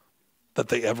that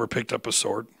they ever picked up a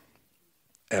sword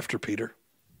after Peter?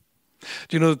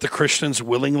 Do you know that the Christians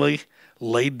willingly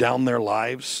laid down their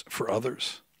lives for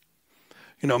others?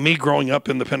 You know, me growing up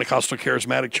in the Pentecostal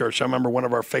Charismatic Church, I remember one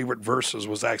of our favorite verses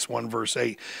was Acts 1, verse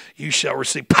 8. You shall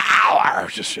receive power.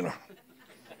 Just, you know,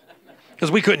 because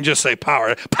we couldn't just say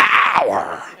power.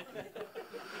 Power.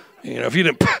 You know, if you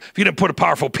didn't put a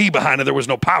powerful P behind it, there was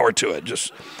no power to it.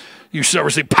 Just, you shall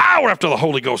receive power after the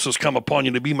Holy Ghost has come upon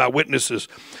you to be my witnesses.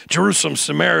 Jerusalem,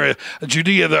 Samaria,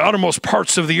 Judea, the uttermost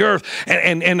parts of the earth.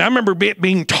 And I remember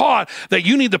being taught that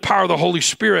you need the power of the Holy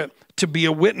Spirit to be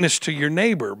a witness to your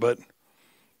neighbor. But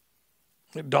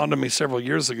it dawned on me several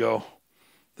years ago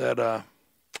that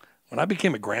when I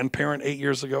became a grandparent 8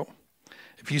 years ago,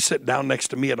 if you sit down next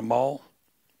to me at a mall,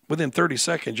 within 30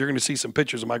 seconds, you're going to see some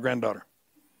pictures of my granddaughter.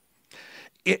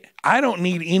 I don't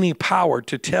need any power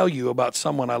to tell you about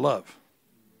someone I love.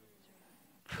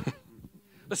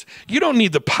 Listen, you don't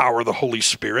need the power of the Holy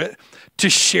Spirit to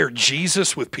share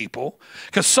Jesus with people,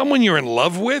 because someone you're in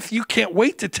love with, you can't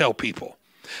wait to tell people.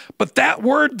 But that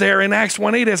word there in Acts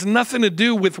 1:8 has nothing to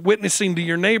do with witnessing to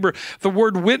your neighbor. The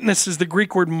word witness is the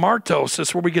Greek word martos.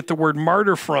 That's where we get the word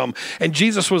martyr from. And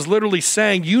Jesus was literally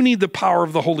saying, you need the power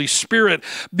of the Holy Spirit,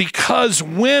 because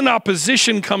when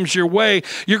opposition comes your way,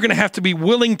 you're going to have to be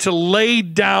willing to lay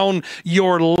down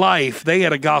your life. They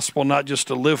had a gospel not just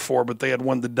to live for, but they had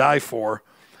one to die for.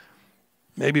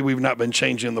 Maybe we've not been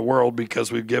changing the world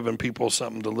because we've given people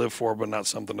something to live for, but not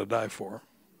something to die for.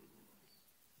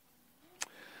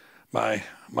 My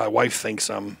wife thinks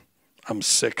I'm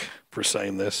sick for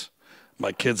saying this.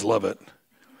 My kids love it.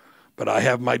 But I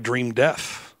have my dream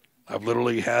death. I've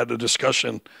literally had a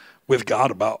discussion with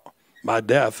God about my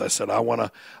death. I said, I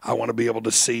want to be able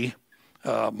to see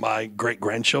my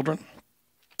great-grandchildren.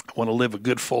 I want to live a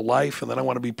good, full life, and then I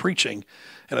want to be preaching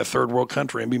in a third world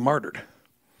country and be martyred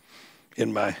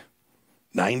in my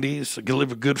 90s,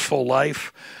 live a good, full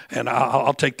life, and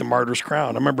I'll take the martyr's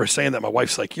crown. I remember saying that. My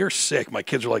wife's like, you're sick. My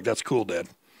kids are like, that's cool, Dad.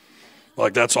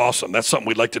 Like, that's awesome. That's something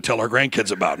we'd like to tell our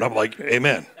grandkids about. And I'm like,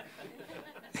 amen.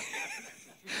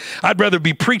 I'd rather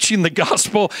be preaching the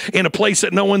gospel in a place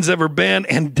that no one's ever been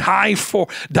and die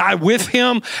with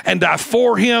him and die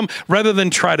for him rather than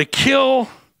try to kill.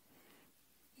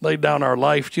 Laid down our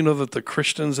life. Do you know that the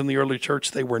Christians in the early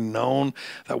church, they were known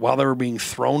that while they were being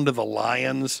thrown to the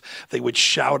lions, they would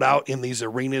shout out in these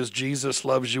arenas, Jesus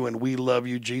loves you and we love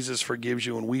you. Jesus forgives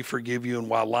you and we forgive you. And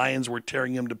while lions were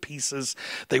tearing him to pieces,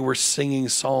 they were singing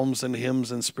psalms and hymns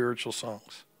and spiritual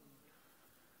songs.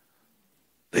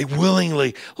 They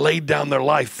willingly laid down their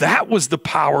life. That was the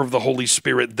power of the Holy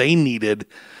Spirit they needed,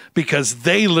 because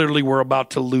they literally were about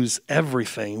to lose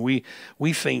everything. We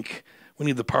think we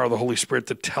need the power of the Holy Spirit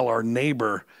to tell our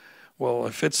neighbor. Well,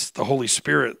 if it's the Holy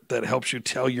Spirit that helps you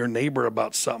tell your neighbor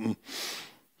about something,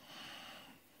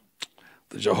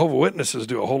 the Jehovah's Witnesses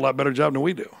do a whole lot better job than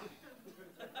we do.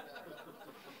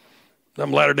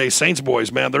 Them Latter-day Saints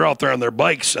boys, man, they're out there on their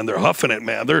bikes and they're huffing it,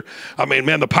 man.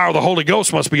 The power of the Holy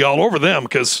Ghost must be all over them,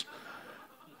 because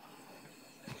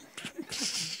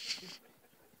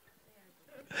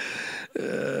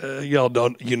Y'all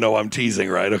don't, I'm teasing,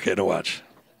 right? Okay, now watch.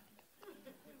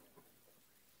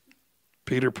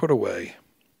 Peter, put away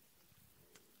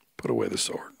the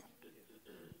sword.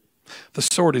 The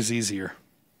sword is easier.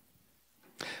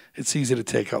 It's easy to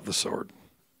take out the sword.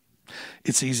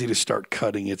 It's easy to start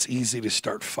cutting. It's easy to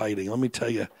start fighting. Let me tell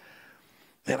you,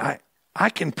 man, I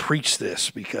can preach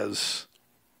this because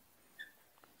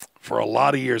for a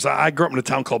lot of years, I grew up in a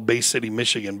town called Bay City,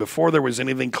 Michigan. Before there was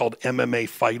anything called MMA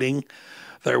fighting,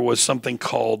 there was something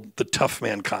called the Tough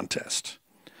Man Contest.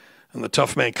 And the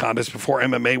Tough Man Contest, before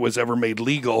MMA was ever made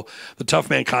legal, the Tough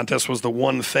Man Contest was the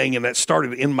one thing, and that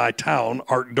started in my town,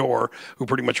 Art Dorr, who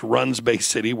pretty much runs Bay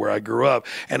City, where I grew up.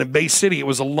 And in Bay City, it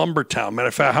was a lumber town. Matter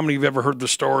of fact, how many of you have ever heard the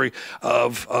story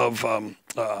of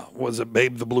was it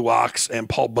Babe the Blue Ox and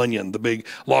Paul Bunyan, the big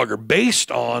logger,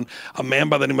 based on a man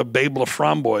by the name of Babe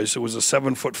LaFramboise, who was a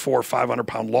 7'4",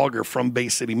 500-pound logger from Bay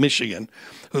City, Michigan,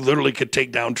 who literally could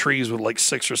take down trees with like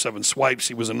 6 or 7 swipes.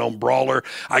 He was a known brawler.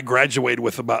 I graduated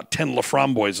with about 10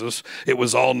 LaFramboises. It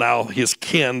was all now his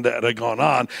kin that had gone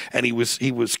on, and he was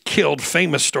killed.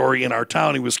 Famous story in our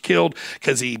town. He was killed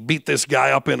because he beat this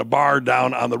guy up in a bar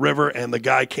down on the river, and the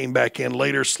guy came back in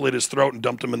later, slit his throat, and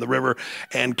dumped him in the river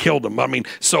and killed him. I mean,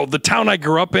 so the town I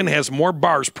grew up in has more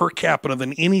bars per capita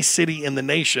than any city in the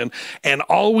nation, and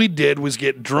all we did was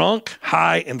get drunk,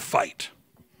 high, and fight.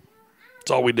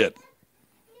 That's all we did.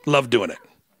 Loved doing it.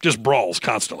 Just brawls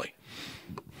constantly.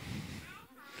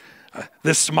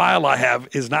 This smile I have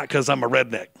is not because I'm a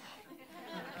redneck.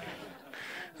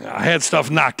 I had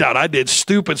stuff knocked out. I did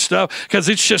stupid stuff because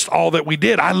it's just all that we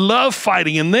did. I love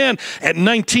fighting. And then at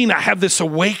 19, I have this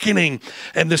awakening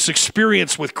and this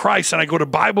experience with Christ. And I go to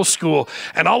Bible school.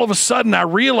 And all of a sudden, I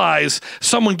realize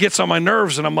someone gets on my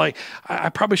nerves. And I'm like, I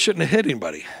probably shouldn't have hit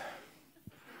anybody.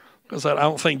 Because I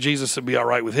don't think Jesus would be all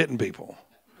right with hitting people.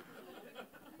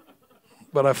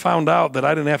 But I found out that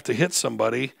I didn't have to hit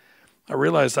somebody. I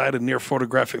realized I had a near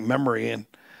photographic memory, and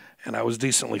I was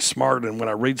decently smart, and when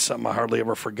I read something, I hardly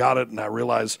ever forgot it, and I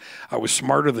realized I was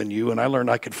smarter than you, and I learned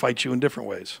I could fight you in different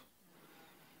ways.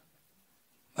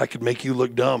 I could make you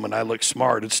look dumb, and I look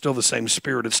smart. It's still the same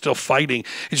spirit. It's still fighting.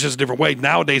 It's just a different way.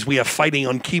 Nowadays, we have fighting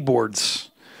on keyboards.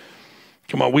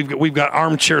 Come on, we've got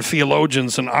armchair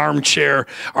theologians and armchair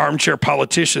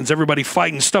politicians, everybody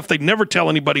fighting stuff they'd never tell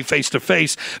anybody face to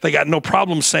face. They got no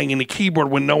problem saying in the keyboard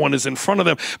when no one is in front of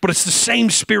them. But it's the same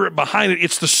spirit behind it.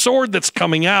 It's the sword that's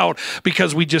coming out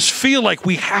because we just feel like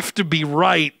we have to be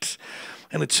right.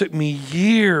 And it took me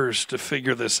years to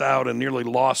figure this out and nearly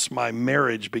lost my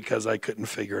marriage because I couldn't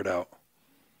figure it out.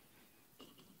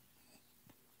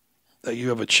 That you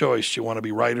have a choice. Do you want to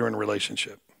be right or in a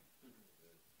relationship?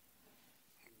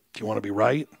 Do you want to be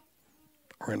right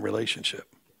or in relationship?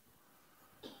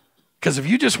 Because if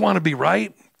you just want to be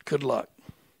right, good luck.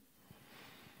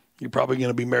 You're probably going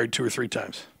to be married 2 or 3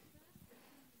 times.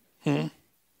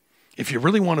 If you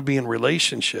really want to be in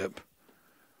relationship,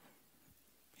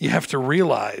 you have to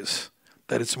realize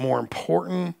that it's more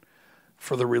important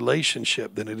for the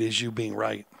relationship than it is you being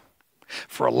right.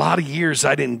 For a lot of years,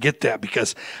 I didn't get that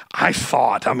because I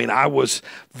was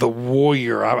the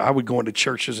warrior. I would go into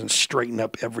churches and straighten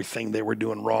up everything they were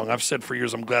doing wrong. I've said for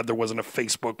years, I'm glad there wasn't a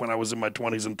Facebook when I was in my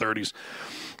 20s and 30s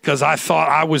because I thought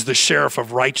I was the sheriff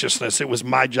of righteousness. It was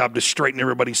my job to straighten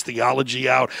everybody's theology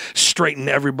out, straighten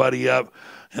everybody up.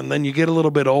 And then you get a little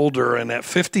bit older, and at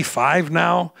 55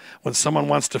 now, when someone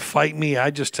wants to fight me, I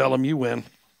just tell them, you win.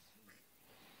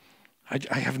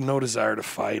 I have no desire to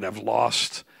fight. I've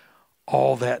lost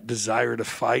all that desire to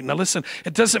fight. Now listen,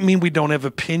 it doesn't mean we don't have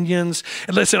opinions.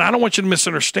 And listen, I don't want you to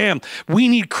misunderstand. We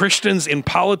need Christians in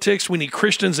politics. We need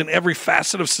Christians in every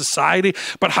facet of society.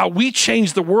 But how we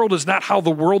change the world is not how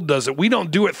the world does it. We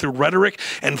don't do it through rhetoric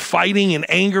and fighting and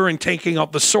anger and taking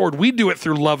out the sword. We do it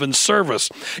through love and service.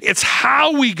 It's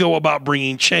how we go about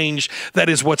bringing change that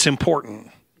is what's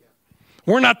important.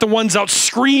 We're not the ones out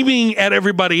screaming at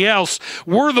everybody else.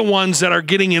 We're the ones that are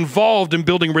getting involved in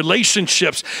building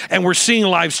relationships, and we're seeing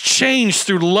lives change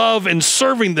through love and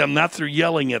serving them, not through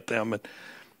yelling at them.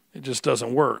 It just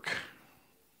doesn't work.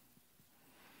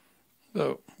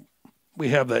 So we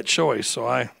have that choice. So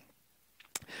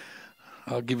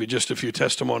I'll give you just a few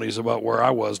testimonies about where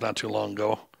I was not too long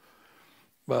ago.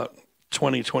 About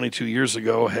 22 years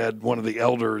ago, I had one of the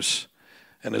elders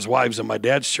and his wives in my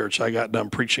dad's church. I got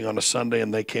done preaching on a Sunday,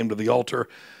 and they came to the altar,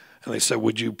 and they said,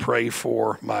 would you pray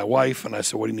for my wife? And I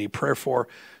said, what do you need prayer for?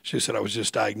 She said, I was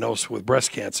just diagnosed with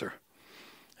breast cancer.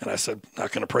 And I said,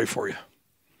 not going to pray for you.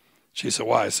 She said,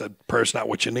 why? I said, prayer's not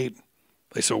what you need.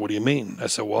 They said, what do you mean? I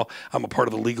said, well, I'm a part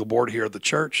of the legal board here at the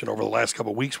church, and over the last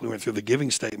couple of weeks, we went through the giving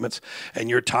statements,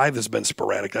 and your tithe has been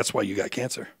sporadic. That's why you got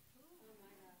cancer.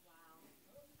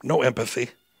 no empathy.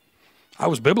 I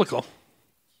was biblical.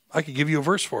 I could give you a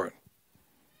verse for it.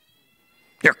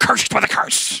 You're cursed with a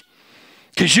curse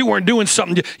because you weren't doing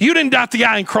something. You didn't dot the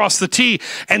I and cross the T,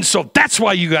 and so that's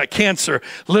why you got cancer.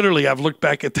 Literally, I've looked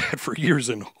back at that for years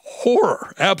in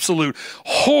horror, absolute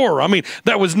horror. I mean,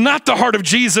 that was not the heart of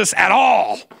Jesus at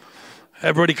all.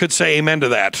 Everybody could say amen to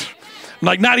that.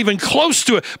 Like, not even close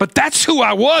to it, but that's who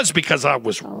I was because I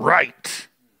was right.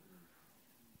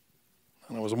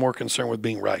 And I was more concerned with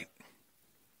being right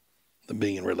than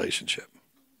being in relationship.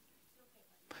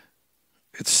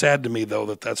 It's sad to me, though,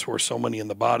 that that's where so many in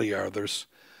the body are. There's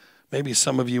maybe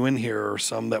some of you in here or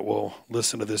some that will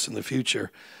listen to this in the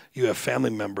future. You have family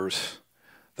members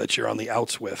that you're on the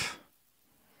outs with,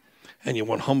 and you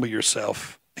want to humble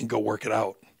yourself and go work it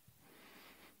out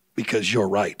because you're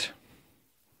right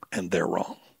and they're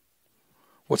wrong.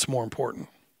 What's more important,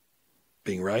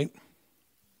 being right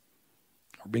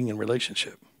or being in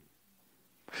relationship?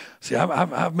 See,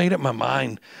 I've made up my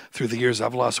mind through the years.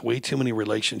 I've lost way too many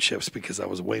relationships because I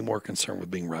was way more concerned with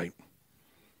being right.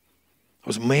 I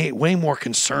was way more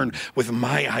concerned with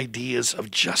my ideas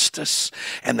of justice,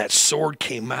 and that sword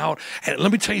came out. And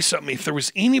let me tell you something. If there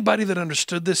was anybody that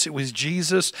understood this, it was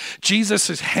Jesus. Jesus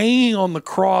is hanging on the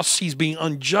cross. He's being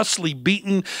unjustly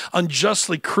beaten,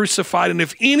 unjustly crucified. And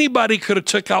if anybody could have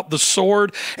took out the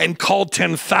sword and called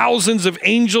 10,000s of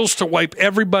angels to wipe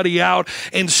everybody out,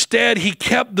 instead he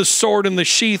kept the sword in the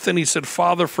sheath and he said,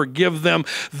 Father, forgive them.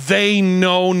 They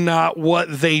know not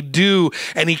what they do.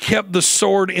 And he kept the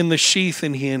sword in the sheath,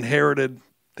 and he inherited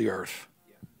the earth.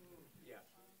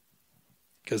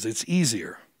 Because it's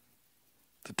easier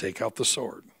to take out the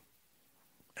sword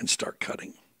and start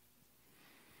cutting.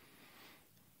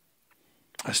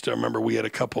 I still remember we had a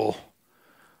couple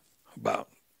about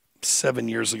 7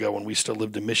 years ago when we still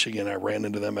lived in Michigan. I ran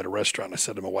into them at a restaurant. I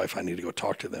said to my wife, I need to go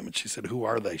talk to them. And she said, who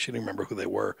are they? She didn't remember who they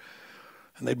were.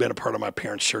 And they'd been a part of my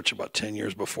parents' church about 10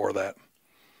 years before that.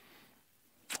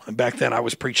 And back then I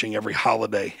was preaching every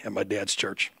holiday at my dad's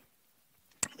church.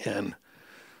 And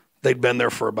they'd been there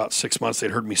for about 6 months.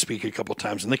 They'd heard me speak a couple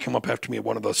times. And they came up after me at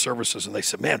one of those services and they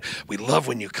said, man, we love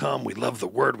when you come. We love the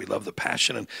word. We love the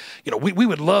passion. And, you know, we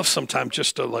would love sometimes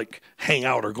just to like hang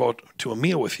out or go out to a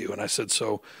meal with you. And I said,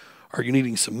 so are you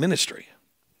needing some ministry?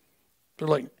 They're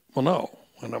like, well, no.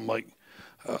 And I'm like,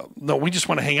 no, we just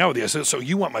want to hang out with you. I said, so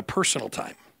you want my personal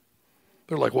time?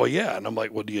 They're like, well, yeah. And I'm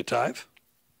like, well, do you tithe?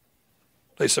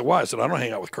 They said, why? I said, I don't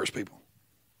hang out with cursed people.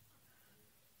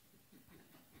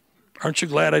 Aren't you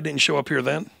glad I didn't show up here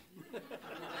then?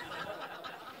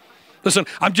 Listen,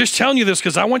 I'm just telling you this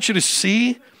because I want you to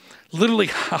see literally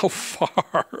how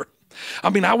far. I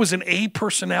mean, I was an A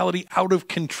personality out of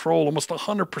control, almost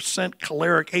 100%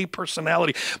 choleric A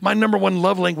personality. My number one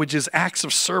love language is acts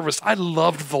of service. I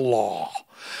loved the law.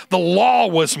 The law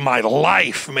was my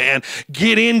life, man.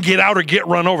 Get in, get out, or get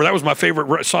run over. That was my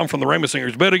favorite song from the Rhema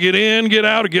Singers. Better get in, get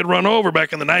out, or get run over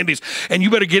back in the 90s. And you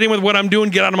better get in with what I'm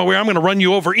doing, get out of my way. I'm going to run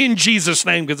you over in Jesus'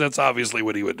 name because that's obviously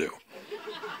what he would do.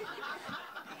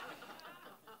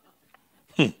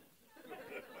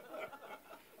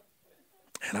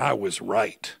 And I was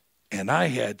right. And I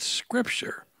had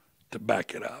scripture to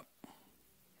back it up.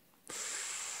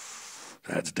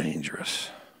 That's dangerous.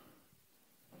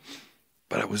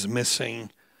 But I was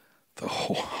missing the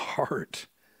whole heart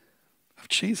of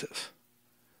Jesus.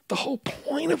 The whole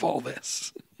point of all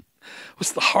this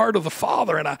was the heart of the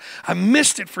Father. And I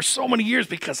missed it for so many years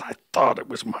because I thought it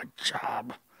was my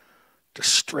job to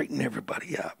straighten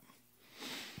everybody up.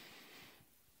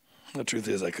 The truth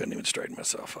is I couldn't even straighten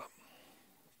myself up.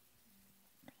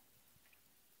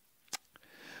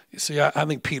 You see, I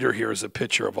think Peter here is a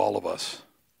picture of all of us.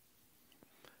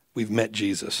 We've met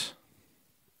Jesus.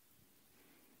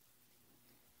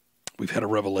 We've had a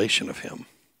revelation of him.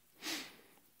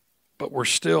 But we're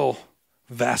still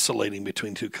vacillating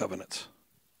between two covenants.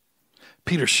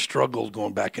 Peter struggled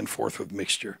going back and forth with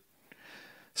mixture.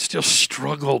 Still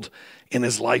struggled in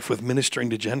his life with ministering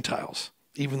to Gentiles,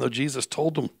 even though Jesus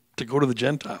told him to go to the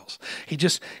Gentiles. He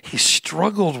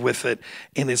struggled with it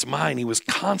in his mind. He was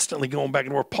constantly going back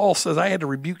and forth. Paul says, I had to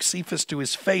rebuke Cephas to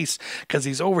his face because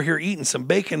he's over here eating some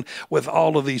bacon with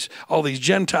all these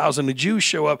Gentiles, and the Jews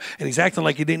show up and he's acting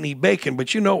like he didn't eat bacon,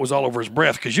 but you know it was all over his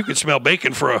breath because you could smell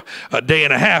bacon for a day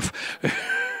and a half.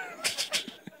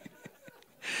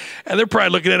 And they're probably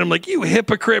looking at him like, you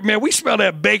hypocrite, man. We smell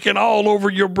that bacon all over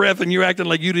your breath and you're acting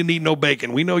like you didn't eat no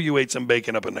bacon. We know you ate some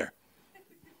bacon up in there.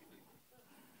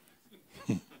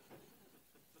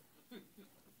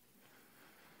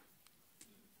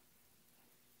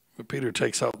 But Peter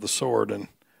takes out the sword and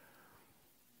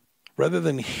rather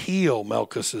than heal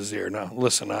Malchus's ear. Now,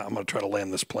 listen, I'm going to try to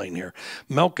land this plane here.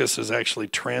 Malchus is actually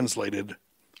translated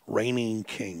reigning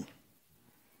king.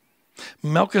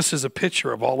 Malchus is a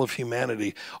picture of all of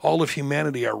humanity. All of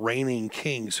humanity are reigning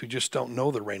kings who just don't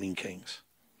know they're reigning kings.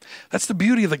 That's the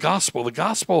beauty of the gospel. The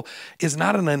gospel is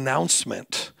not an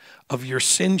announcement of your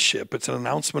sinship. It's an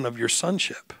announcement of your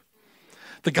sonship.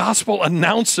 The gospel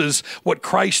announces what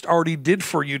Christ already did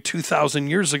for you 2,000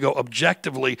 years ago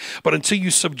objectively, but until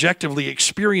you subjectively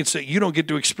experience it, you don't get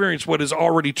to experience what is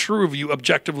already true of you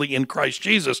objectively in Christ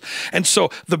Jesus. And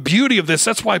so the beauty of this,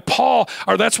 that's why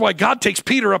God takes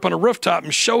Peter up on a rooftop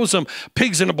and shows him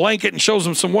pigs in a blanket and shows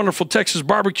him some wonderful Texas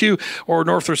barbecue, or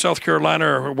North or South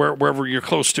Carolina or wherever you're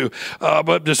close to,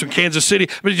 but just in Kansas City,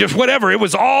 but just whatever. It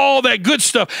was all that good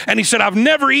stuff. And he said, I've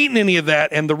never eaten any of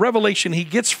that. And the revelation he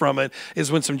gets from it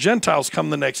is when some Gentiles come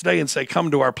the next day and say,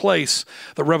 come to our place,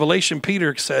 the revelation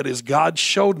Peter said is, God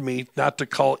showed me not to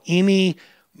call any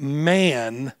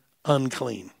man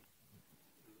unclean.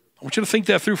 I want you to think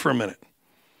that through for a minute.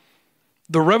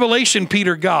 The revelation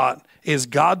Peter got is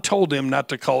God told him not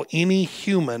to call any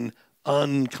human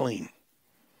unclean.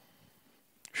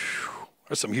 Whew,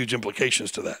 there's some huge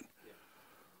implications to that.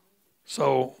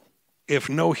 So if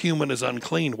no human is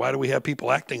unclean, why do we have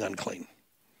people acting unclean?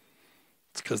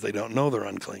 It's because they don't know they're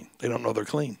unclean. They don't know they're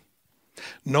clean.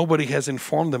 Nobody has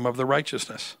informed them of their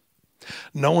righteousness.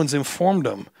 No one's informed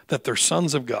them that they're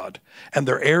sons of God and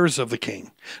they're heirs of the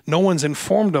King. No one's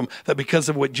informed them that because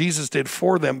of what Jesus did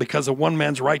for them, because of one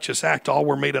man's righteous act, all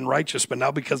were made unrighteous, but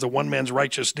now because of one man's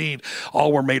righteous deed,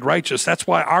 all were made righteous. That's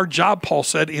why our job, Paul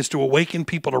said, is to awaken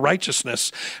people to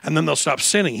righteousness, and then they'll stop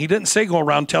sinning. He didn't say go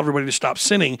around and tell everybody to stop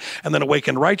sinning and then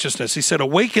awaken righteousness. He said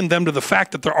awaken them to the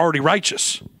fact that they're already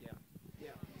righteous.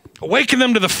 Awaken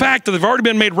them to the fact that they've already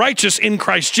been made righteous in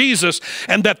Christ Jesus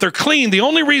and that they're clean. The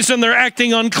only reason they're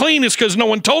acting unclean is because no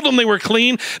one told them they were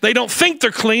clean. They don't think they're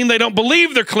clean. They don't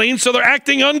believe they're clean, so they're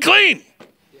acting unclean.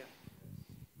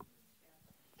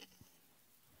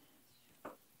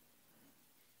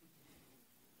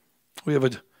 We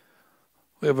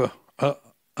have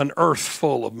an earth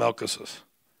full of Malchuses,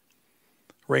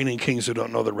 reigning kings who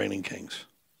don't know they're reigning kings.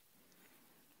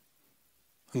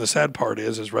 And the sad part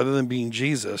is rather than being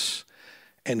Jesus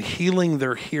and healing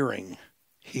their hearing,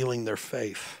 healing their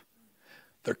faith,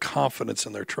 their confidence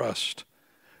and their trust,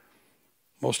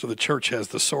 most of the church has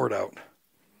the sword out.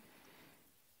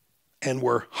 And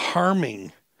we're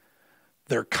harming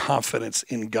their confidence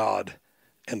in God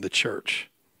and the church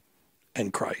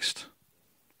and Christ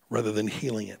rather than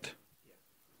healing it.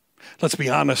 Let's be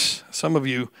honest, some of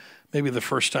you, maybe the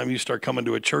first time you start coming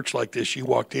to a church like this, you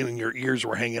walked in and your ears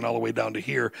were hanging all the way down to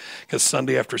here because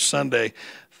Sunday after Sunday,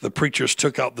 the preachers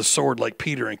took out the sword like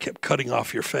Peter and kept cutting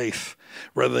off your faith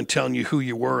rather than telling you who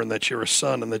you were and that you're a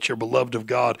son and that you're beloved of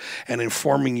God and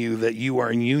informing you that you are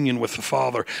in union with the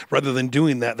Father. Rather than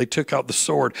doing that, they took out the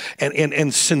sword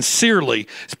and sincerely,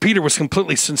 Peter was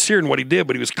completely sincere in what he did,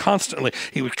 but he was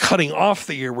cutting off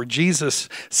the ear where Jesus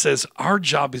says our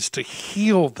job is to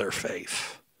heal their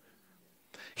faith.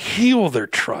 Heal their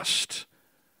trust,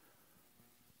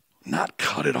 not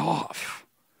cut it off.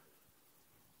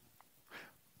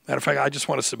 Matter of fact, I just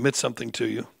want to submit something to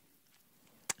you.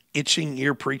 Itching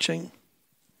ear preaching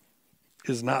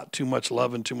is not too much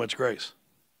love and too much grace.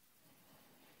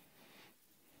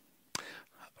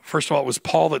 First of all, it was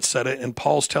Paul that said it, and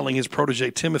Paul's telling his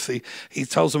protege Timothy, he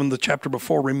tells him in the chapter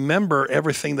before, remember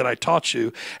everything that I taught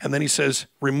you. And then he says,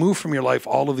 remove from your life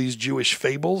all of these Jewish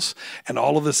fables and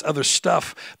all of this other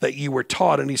stuff that you were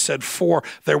taught. And he said, for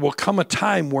there will come a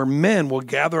time where men will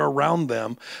gather around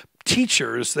them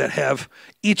teachers that have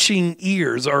itching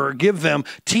ears, or give them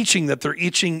teaching that their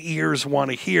itching ears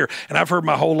want to hear. And I've heard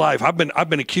my whole life, I've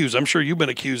been accused, I'm sure you've been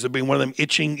accused of being one of them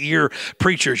itching ear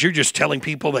preachers. You're just telling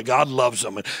people that God loves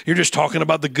them, and you're just talking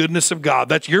about the goodness of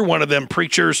God. You're one of them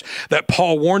preachers that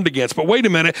Paul warned against. But wait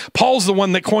a minute, Paul's the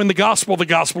one that coined the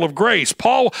gospel of grace.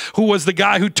 Paul, who was the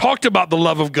guy who talked about the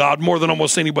love of God more than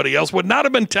almost anybody else, would not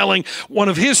have been telling one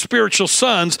of his spiritual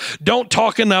sons, don't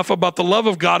talk enough about the love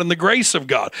of God and the grace of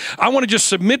God. I want to just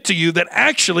submit to you that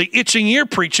actually itching ear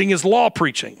preaching is law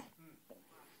preaching.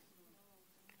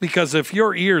 Because if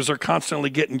your ears are constantly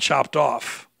getting chopped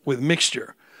off with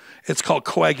mixture, it's called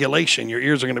coagulation. Your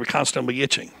ears are going to be constantly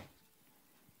itching.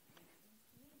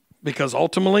 Because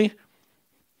ultimately,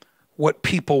 what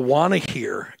people want to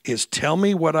hear is tell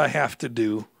me what I have to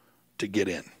do to get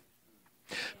in.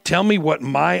 Tell me what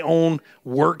my own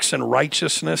works and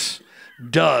righteousness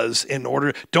does in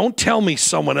order. Don't tell me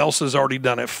someone else has already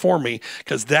done it for me,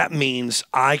 because that means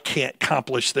I can't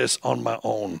accomplish this on my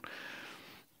own.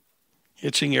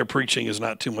 Itching ear preaching is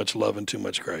not too much love and too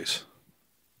much grace.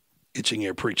 itching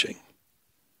ear preaching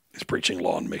is preaching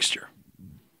law and mixture.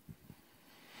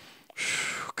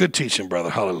 Good teaching, brother.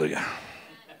 Hallelujah.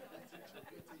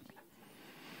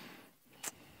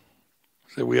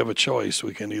 So we have a choice.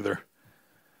 We can either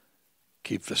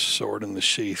keep the sword in the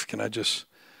sheath. Can I just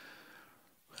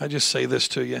say this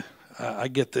to you? I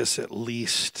get this at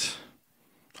least,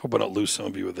 hope I don't lose some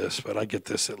of you with this, but I get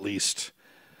this at least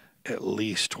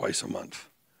twice a month.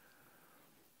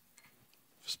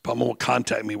 Someone will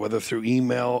contact me, whether through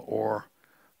email or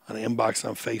an inbox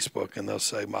on Facebook, and they'll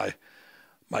say,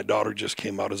 my daughter just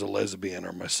came out as a lesbian,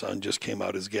 or my son just came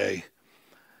out as gay,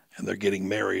 and they're getting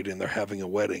married and they're having a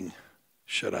wedding.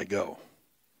 Should I go?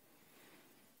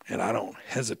 And I don't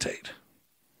hesitate.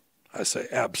 I say,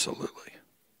 absolutely.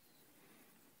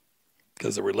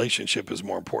 Because the relationship is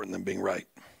more important than being right.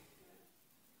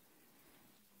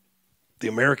 The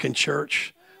American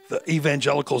church, the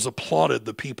evangelicals applauded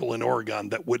the people in Oregon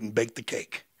that wouldn't bake the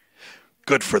cake.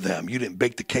 Good for them. You didn't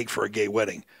bake the cake for a gay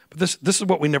wedding. But this is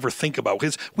what we never think about,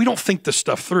 because we don't think this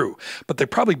stuff through. But they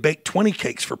probably baked 20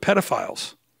 cakes for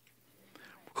pedophiles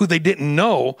who they didn't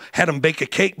know had them bake a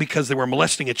cake because they were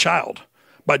molesting a child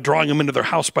by drawing them into their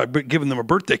house by giving them a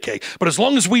birthday cake. But as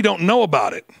long as we don't know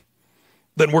about it,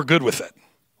 then we're good with it.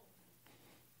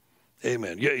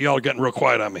 Amen. Y'all are getting real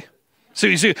quiet on me. So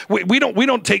you see, we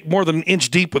don't take more than an inch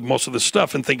deep with most of this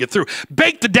stuff and think it through.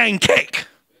 Bake the dang cake.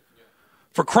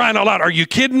 For crying out loud. Are you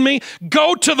kidding me?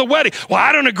 Go to the wedding. Well,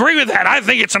 I don't agree with that. I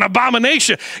think it's an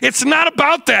abomination. It's not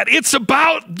about that. It's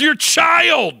about your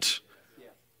child.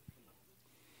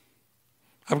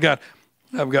 I've got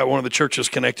one of the churches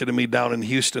connected to me down in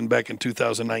Houston back in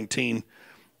 2019.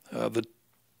 The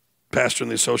pastor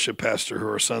and the associate pastor, who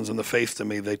are sons in the faith to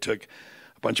me, they took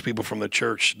a bunch of people from the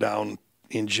church down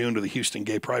in June to the Houston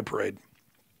Gay Pride Parade.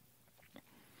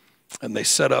 And they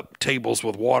set up tables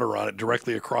with water on it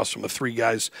directly across from the three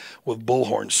guys with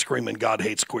bullhorns screaming, God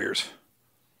hates queers.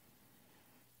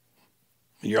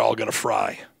 And you're all going to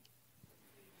fry.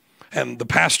 And the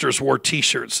pastors wore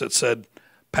T-shirts that said,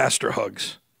 Pastor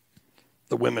hugs.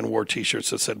 The women wore T-shirts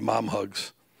that said, Mom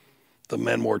hugs. The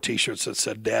men wore T-shirts that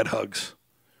said, Dad hugs.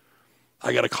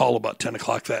 I got a call about 10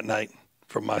 o'clock that night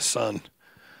from my son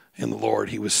in the Lord.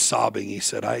 He was sobbing. He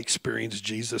said, I experienced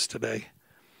Jesus today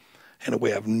in a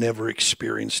way I've never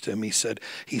experienced him. He said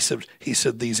these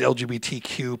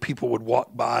LGBTQ people would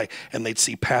walk by and they'd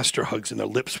see pastor hugs and their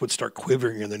lips would start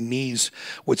quivering and their knees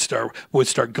would start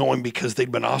going because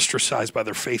they'd been ostracized by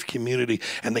their faith community.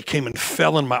 And they came and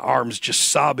fell in my arms just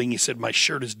sobbing. He said, my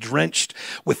shirt is drenched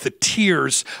with the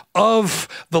tears of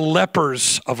the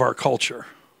lepers of our culture.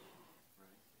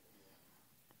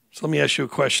 So let me ask you a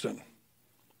question.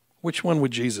 Which one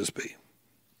would Jesus be?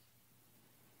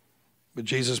 Would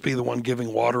Jesus be the one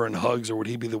giving water and hugs, or would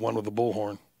he be the one with the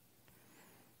bullhorn?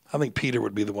 I think Peter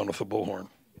would be the one with the bullhorn.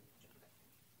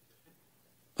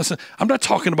 Listen, I'm not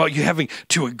talking about you having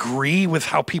to agree with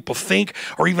how people think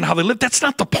or even how they live. That's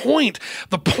not the point.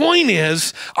 The point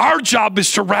is our job is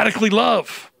to radically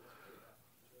love.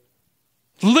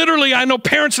 Literally, I know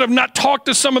parents that have not talked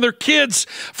to some of their kids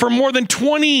for more than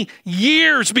 20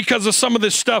 years because of some of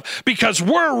this stuff, because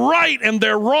we're right and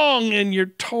they're wrong and you're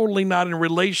totally not in a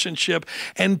relationship,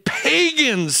 and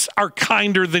pagans are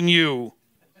kinder than you.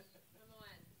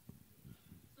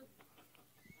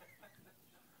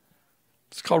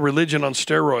 It's called religion on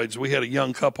steroids. We had a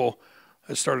young couple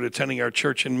that started attending our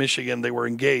church in Michigan. They were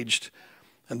engaged,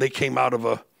 and they came out of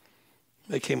a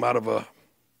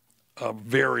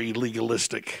very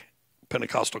legalistic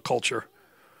Pentecostal culture.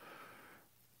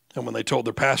 And when they told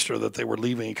their pastor that they were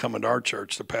leaving and coming to our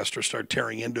church, the pastor started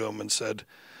tearing into them and said,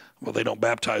 well, they don't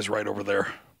baptize right over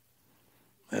there,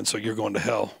 and so you're going to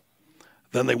hell.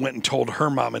 Then they went and told her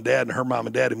mom and dad, and her mom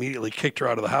and dad immediately kicked her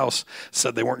out of the house,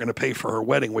 said they weren't going to pay for her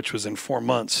wedding, which was in 4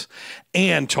 months,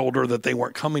 and told her that they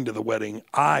weren't coming to the wedding.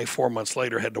 4 months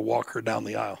later, had to walk her down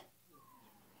the aisle.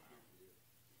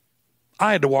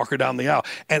 I had to walk her down the aisle.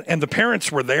 And the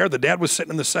parents were there. The dad was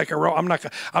sitting in the second row. I'm not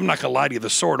going to lie to you.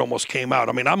 The sword almost came out.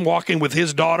 I mean, I'm walking with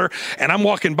his daughter, and I'm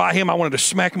walking by him. I wanted to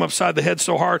smack him upside the head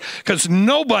so hard because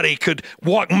nobody could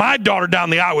walk my daughter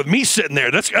down the aisle with me sitting there.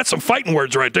 That's some fighting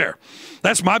words right there.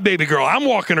 That's my baby girl. I'm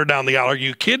walking her down the aisle. Are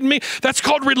you kidding me? That's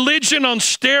called religion on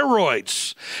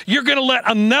steroids. You're going to let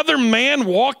another man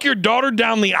walk your daughter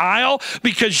down the aisle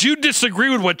because you disagree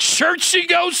with what church she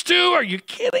goes to? Are you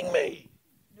kidding me?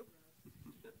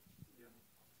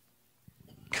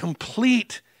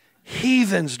 Complete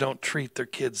heathens don't treat their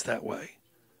kids that way.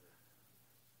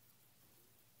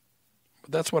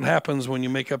 But that's what happens when you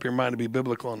make up your mind to be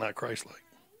biblical and not Christ-like.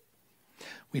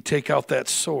 We take out that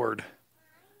sword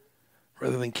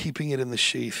rather than keeping it in the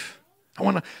sheath.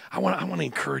 I want to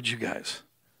encourage you guys.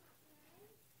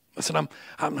 Listen,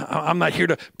 I'm not here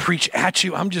to preach at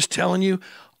you. I'm just telling you,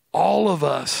 all of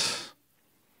us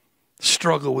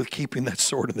struggle with keeping that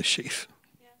sword in the sheath.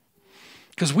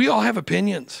 Because we all have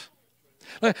opinions.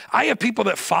 I have people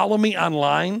that follow me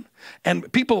online,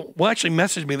 and people will actually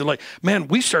message me. They're like, man,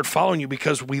 we start following you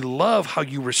because we love how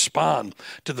you respond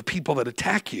to the people that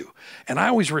attack you. And I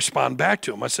always respond back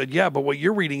to them. I said, yeah, but what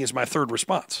you're reading is my third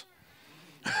response.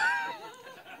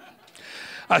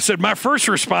 I said, my first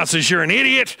response is you're an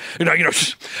idiot.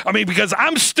 Because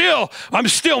I'm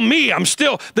still me. I'm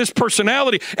still this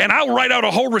personality. And I'll write out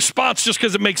a whole response just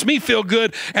because it makes me feel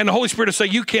good. And the Holy Spirit will say,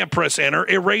 you can't press enter,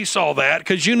 erase all that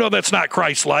because you know that's not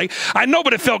Christ-like. I know,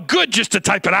 but it felt good just to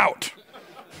type it out.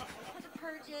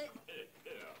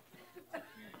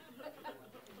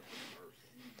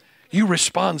 You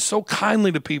respond so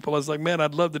kindly to people. I was like, man,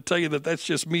 I'd love to tell you that that's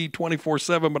just me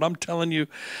 24/7, but I'm telling you,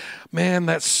 man,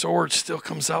 that sword still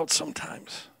comes out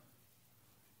sometimes.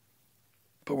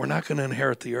 But we're not going to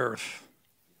inherit the earth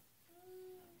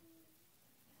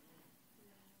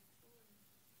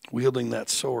wielding that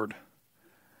sword.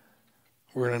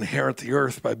 We're going to inherit the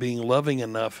earth by being loving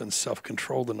enough and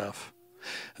self-controlled enough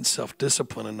and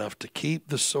self-disciplined enough to keep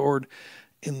the sword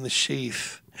in the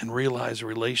sheath and realize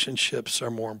relationships are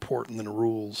more important than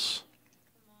rules.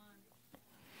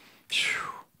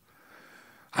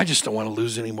 I just don't want to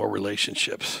lose any more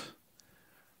relationships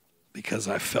because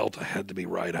I felt I had to be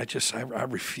right. I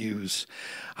refuse.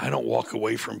 I don't walk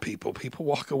away from people. People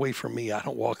walk away from me. I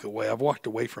don't walk away. I've walked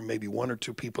away from maybe one or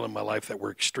two people in my life that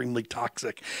were extremely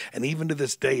toxic. And even to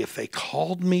this day, if they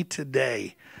called me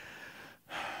today,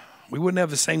 we wouldn't have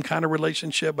the same kind of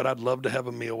relationship, but I'd love to have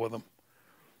a meal with them.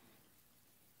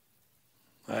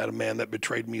 I had a man that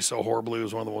betrayed me so horribly. It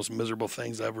was one of the most miserable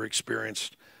things I ever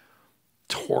experienced.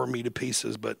 Tore me to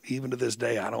pieces, but even to this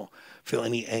day, I don't feel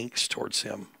any angst towards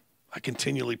him. I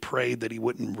continually prayed that he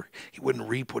wouldn't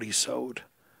reap what he sowed.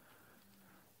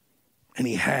 And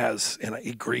he has, and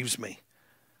it grieves me.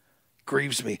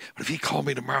 Grieves me. But if he called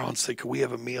me tomorrow and said, could we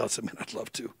have a meal? I said, man, I'd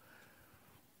love to.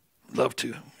 Love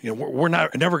to. We're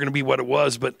never going to be what it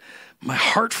was, but my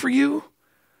heart for you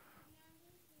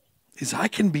is I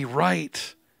can be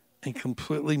right and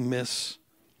completely miss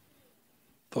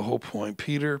the whole point.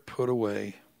 Peter put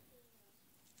away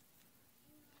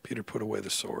the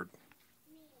sword.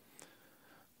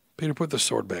 Peter put the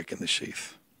sword back in the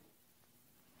sheath.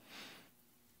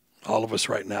 All of us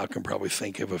right now can probably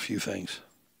think of a few things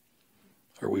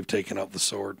where we've taken out the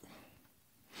sword.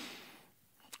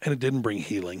 And it didn't bring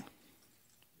healing.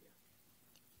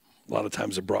 A lot of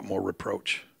times it brought more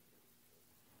reproach.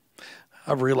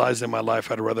 I've realized in my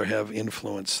life I'd rather have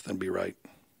influence than be right.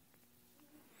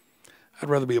 I'd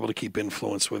rather be able to keep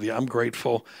influence with you. I'm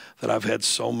grateful that I've had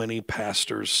so many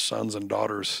pastors, sons and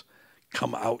daughters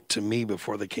come out to me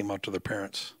before they came out to their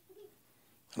parents.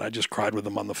 And I just cried with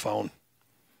them on the phone.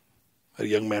 A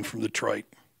young man from Detroit.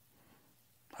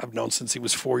 I've known since he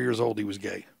was 4 years old he was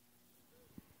gay.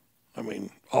 I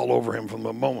mean, all over him from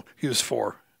the moment he was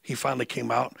 4. He finally came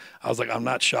out. I was like, I'm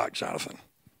not shocked, Jonathan.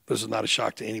 This is not a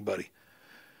shock to anybody.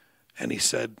 And he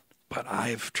said, but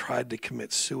I've tried to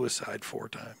commit suicide 4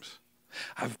 times.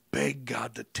 I've begged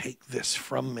God to take this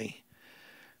from me.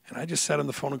 And I just sat on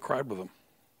the phone and cried with him.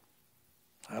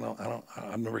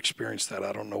 I've never experienced that.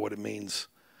 I don't know what it means.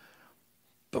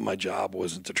 But my job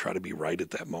wasn't to try to be right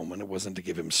at that moment. It wasn't to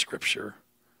give him scripture.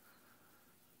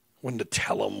 It wasn't to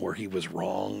tell him where he was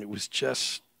wrong. It was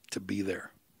just to be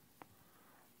there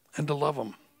and to love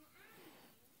him.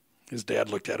 His dad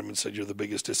looked at him and said, you're the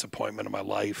biggest disappointment of my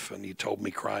life. And he told me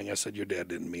crying. I said, your dad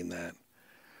didn't mean that.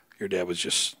 Your dad was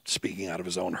just speaking out of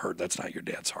his own hurt. That's not your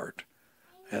dad's heart.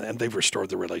 And they've restored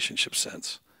the relationship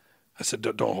since. I said,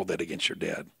 don't hold that against your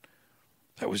dad.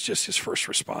 That was just his first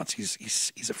response.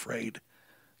 He's afraid.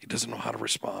 He doesn't know how to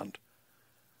respond.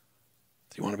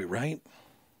 Do you want to be right?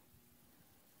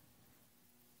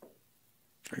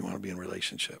 Or you want to be in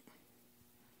relationship?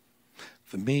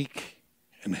 The meek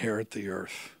inherit the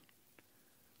earth.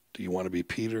 Do you want to be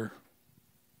Peter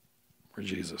or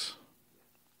Jesus?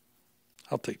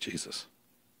 I'll take Jesus.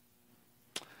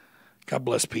 God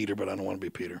bless Peter, but I don't want to be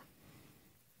Peter.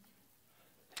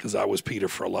 Because I was Peter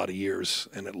for a lot of years,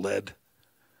 and it led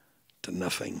to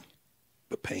nothing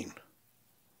but pain.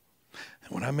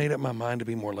 And when I made up my mind to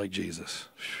be more like Jesus,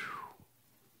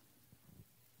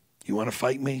 you want to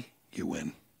fight me? You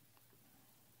win.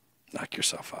 Knock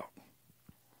yourself out.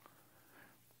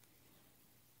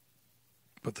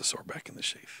 Put the sword back in the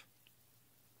sheath.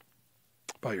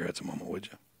 Bow your heads a moment, would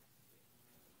you?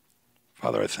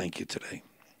 Father, I thank you today.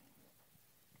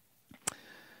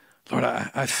 Lord,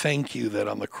 I thank you that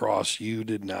on the cross you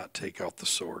did not take out the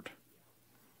sword.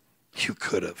 You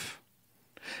could have.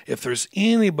 If there's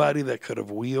anybody that could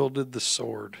have wielded the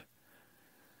sword,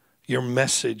 your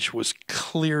message was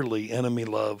clearly enemy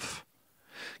love,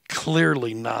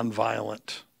 clearly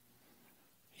nonviolent.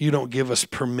 You don't give us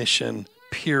permission,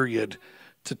 period,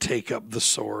 to take up the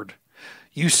sword.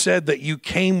 You said that you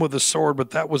came with a sword,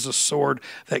 but that was a sword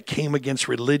that came against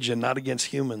religion, not against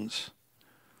humans.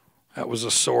 That was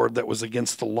a sword that was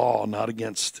against the law, not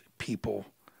against people.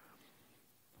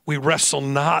 We wrestle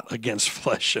not against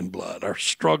flesh and blood. Our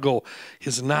struggle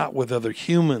is not with other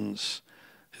humans.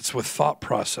 It's with thought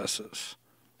processes.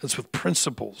 It's with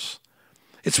principles.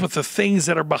 It's with the things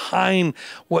that are behind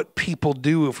what people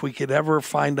do. If we could ever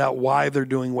find out why they're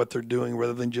doing what they're doing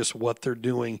rather than just what they're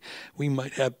doing, we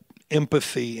might have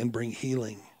empathy and bring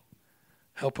healing.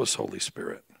 Help us, Holy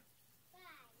Spirit.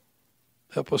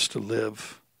 Help us to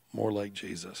live more like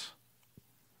Jesus.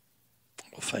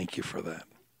 Well, thank you for that.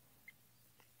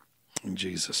 In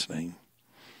Jesus' name.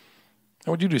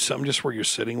 Now, would you do something just where you're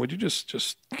sitting? Would you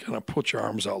just kind of put your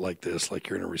arms out like this, like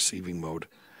you're in a receiving mode?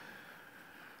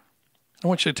 I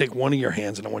want you to take one of your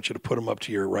hands and I want you to put them up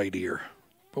to your right ear.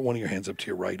 Put one of your hands up to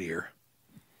your right ear.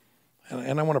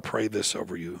 And I want to pray this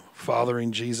over you. Father,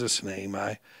 in Jesus' name,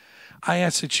 I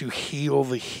ask that you heal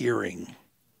the hearing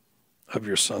of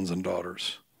your sons and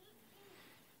daughters.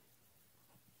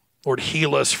 Lord,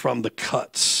 heal us from the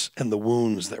cuts and the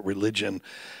wounds that religion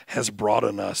has brought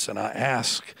on us. And I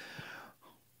ask,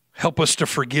 help us to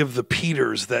forgive the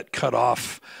Peters that cut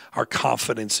off our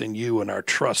confidence in you and our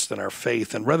trust and our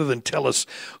faith. And rather than tell us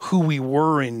who we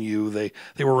were in you, they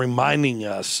were reminding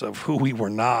us of who we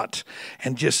were not.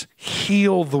 And just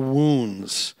heal the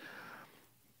wounds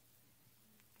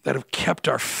that have kept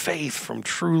our faith from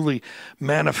truly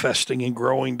manifesting and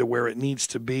growing to where it needs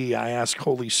to be. I ask,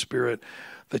 Holy Spirit,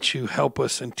 that you help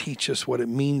us and teach us what it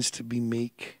means to be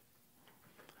meek.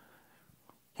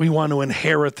 We want to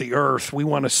inherit the earth. We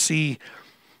want to see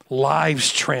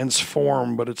lives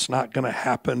transformed, but it's not going to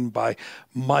happen by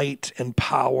might and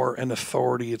power and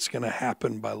authority. It's going to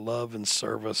happen by love and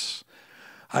service.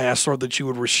 I ask, Lord, that you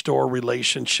would restore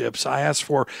relationships. I ask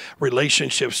for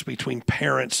relationships between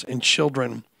parents and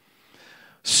children,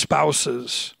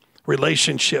 spouses,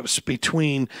 relationships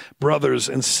between brothers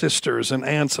and sisters and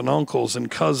aunts and uncles and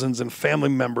cousins and family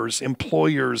members,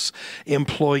 employers,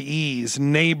 employees,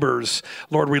 neighbors.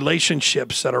 Lord,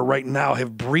 relationships that are right now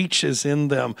have breaches in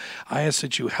them. I ask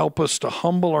that you help us to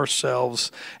humble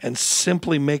ourselves and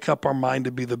simply make up our mind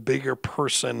to be the bigger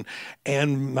person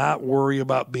and not worry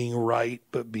about being right,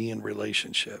 but be in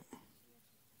relationship.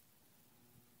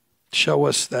 Show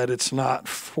us that it's not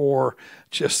for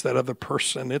just that other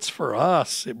person. It's for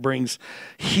us. It brings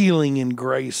healing and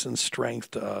grace and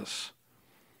strength to us.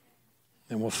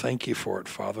 And we'll thank you for it,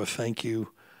 Father. Thank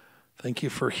you. Thank you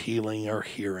for healing our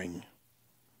hearing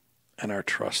and our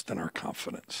trust and our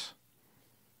confidence.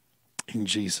 In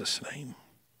Jesus' name.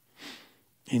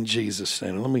 In Jesus'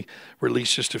 name. And let me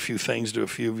release just a few things to a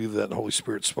few of you that the Holy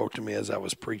Spirit spoke to me as I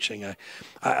was preaching.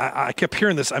 I kept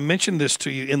hearing this. I mentioned this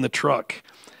to you in the truck.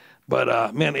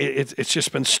 But, man, it's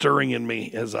just been stirring in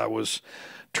me as I was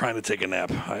trying to take a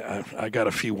nap. I got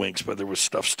a few winks, but there was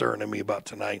stuff stirring in me about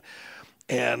tonight.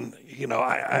 And, you know,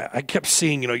 I kept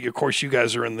seeing, you know, of course, you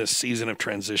guys are in this season of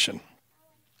transition.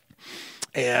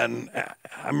 And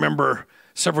I remember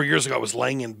several years ago, I was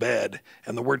laying in bed,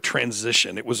 and the word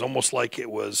transition, it was almost like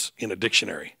it was in a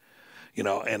dictionary, you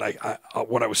know, and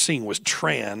what I was seeing was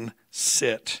tran,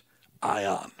 sit,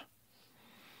 ion.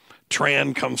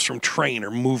 Tran comes from train or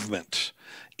movement.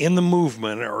 In the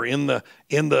movement or in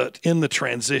the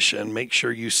transition, make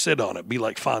sure you sit on it. Be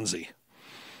like Fonzie.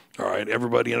 All right,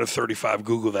 everybody under 35,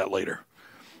 Google that later.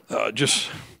 Just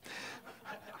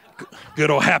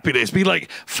good old happy days. Be like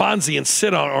Fonzie and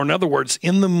sit on it, or in other words,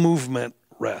 in the movement,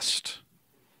 rest.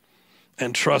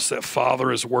 And trust that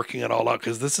Father is working it all out,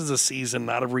 because this is a season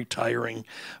not of retiring,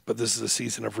 but this is a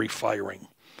season of refiring.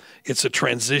 It's a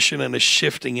transition and a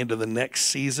shifting into the next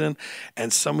season.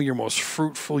 And some of your most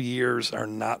fruitful years are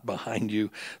not behind you.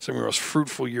 Some of your most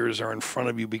fruitful years are in front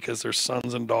of you, because there's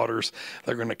sons and daughters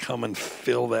that are going to come and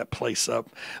fill that place up,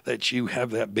 that you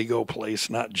have that big old place,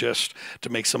 not just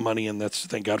to make some money. And that's,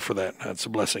 thank God for that. That's a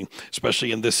blessing,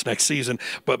 especially in this next season.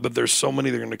 But there's so many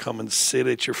that are going to come and sit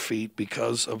at your feet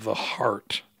because of the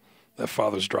heart that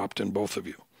Father's dropped in both of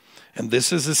you. And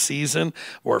this is a season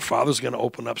where Father's going to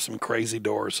open up some crazy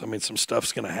doors. I mean, some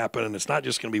stuff's going to happen, and it's not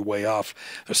just going to be way off.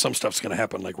 There's some stuff's going to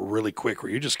happen like really quick,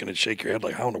 where you're just going to shake your head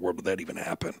like, how in the world did that even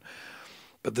happen?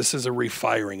 But this is a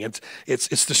refiring. It's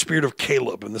the spirit of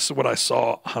Caleb, and this is what I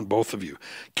saw on both of you.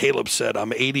 Caleb said,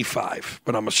 I'm 85,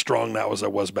 but I'm as strong now as I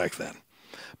was back then.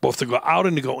 Both to go out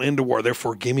and to go into war,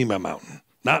 therefore give me my mountain.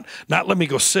 Not let me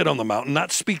go sit on the mountain,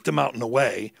 not speak the mountain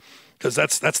away, because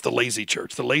that's the lazy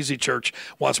church. The lazy church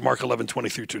wants Mark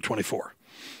 11:23-24.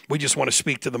 We just want to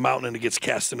speak to the mountain and it gets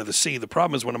cast into the sea. The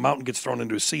problem is when a mountain gets thrown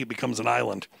into a sea, it becomes an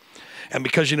island. And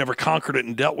because you never conquered it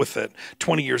and dealt with it,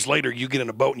 20 years later, you get in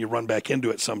a boat and you run back into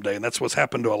it someday. And that's what's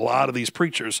happened to a lot of these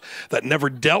preachers that never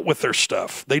dealt with their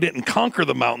stuff. They didn't conquer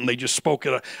the mountain. They just spoke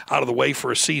it out of the way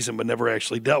for a season, but never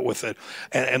actually dealt with it.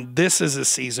 And this is a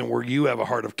season where you have a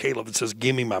heart of Caleb that says,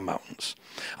 give me my mountains.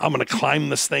 I'm going to climb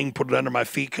this thing, put it under my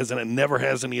feet, because then it never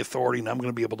has any authority, and I'm going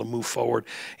to be able to move forward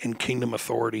in kingdom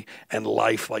authority and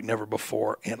life like never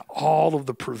before. And all of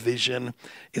the provision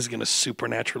is going to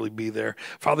supernaturally be there.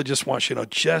 Father, just wants you to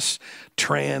just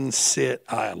transit.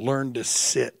 I learn to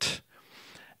sit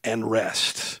and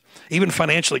rest. Even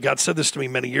financially, God said this to me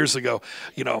many years ago.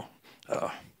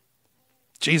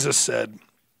 Jesus said,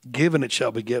 give and it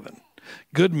shall be given.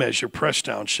 Good measure, pressed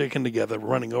down, shaken together,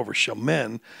 running over, shall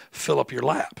men fill up your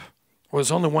lap. Well,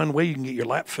 there's only one way you can get your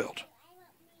lap filled.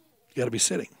 You got to be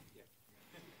sitting.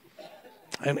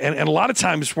 And a lot of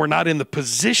times we're not in the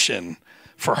position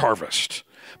for harvest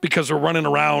because we're running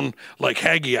around like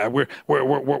Haggai.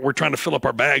 We're trying to fill up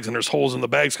our bags, and there's holes in the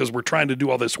bags because we're trying to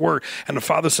do all this work. And the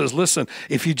Father says, listen,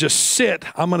 if you just sit,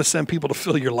 I'm going to send people to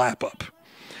fill your lap up.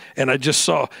 And I just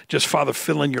saw Father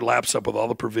filling your laps up with all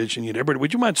the provision you need. Everybody,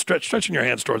 would you mind stretching your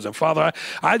hands towards them? Father,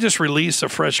 I just release a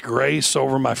fresh grace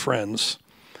over my friends.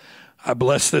 I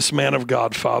bless this man of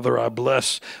God, Father. I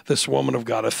bless this woman of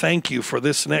God. I thank you for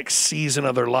this next season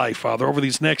of their life, Father, over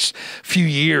these next few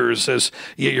years as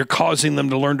you're causing them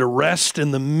to learn to rest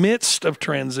in the midst of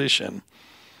transition.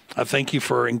 I thank you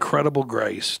for incredible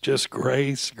grace, just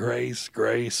grace, grace,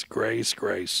 grace, grace,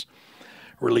 grace,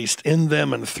 released in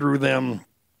them and through them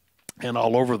and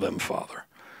all over them, Father.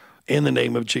 In the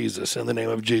name of Jesus, in the name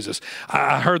of Jesus.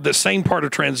 I heard the same part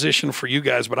of transition for you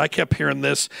guys, but I kept hearing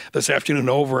this afternoon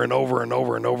over and over and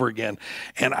over and over again.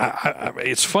 And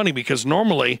it's funny because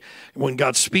normally when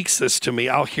God speaks this to me,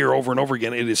 I'll hear over and over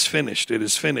again, it is finished, it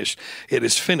is finished, it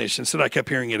is finished. Instead, I kept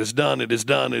hearing, it is done, it is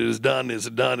done, it is done, it is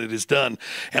done, it is done.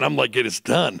 And I'm like, it is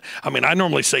done. I mean, I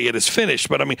normally say it is finished,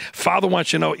 but I mean, Father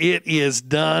wants you to know it is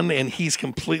done, and he's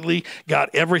completely got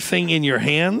everything in your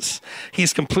hands.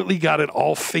 He's completely got it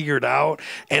all figured out,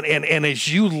 and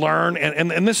as you learn,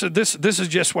 and this is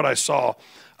just what I saw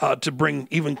to bring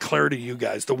even clarity to you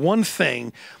guys. The one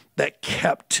thing that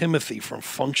kept Timothy from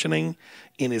functioning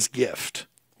in his gift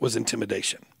was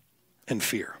intimidation and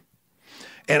fear.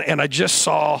 And I just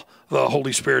saw the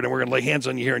Holy Spirit, and we're going to lay hands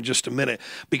on you here in just a minute,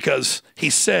 because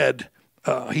he said,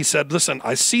 listen,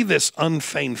 I see this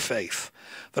unfeigned faith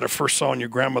that I first saw in your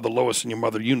grandmother Lois and your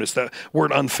mother Eunice. That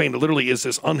word unfeigned literally is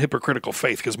this unhypocritical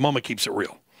faith, because mama keeps it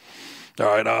real. All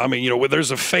right. I mean,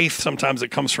 there's a faith sometimes that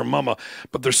comes from mama,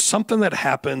 but there's something that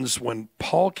happens when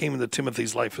Paul came into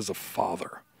Timothy's life as a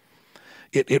father.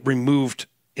 It removed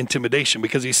intimidation,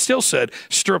 because he still said,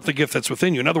 stir up the gift that's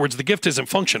within you. In other words, the gift isn't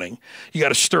functioning. You got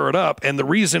to stir it up. And the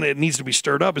reason it needs to be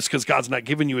stirred up is because God's not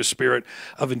giving you a spirit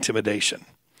of intimidation,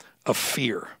 of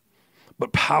fear,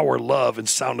 but power, love, and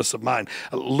soundness of mind.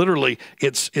 Literally,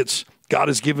 it's God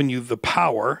has given you the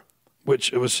power,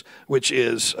 which is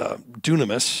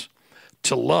dunamis,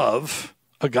 to love,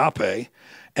 agape,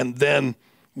 and then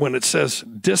when it says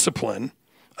discipline,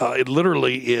 it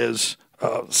literally is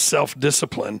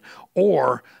self-discipline,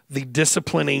 or the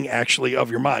disciplining actually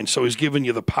of your mind. So he's given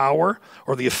you the power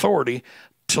or the authority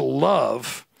to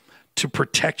love, to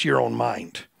protect your own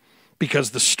mind. Because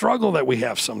the struggle that we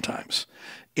have sometimes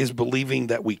is believing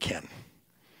that we can,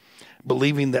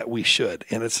 believing that we should.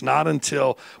 And it's not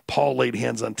until Paul laid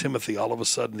hands on Timothy, all of a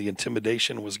sudden the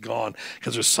intimidation was gone,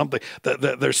 because there's something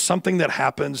that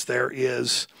happens.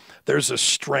 There's a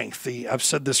strength. I've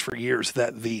said this for years,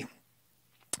 that the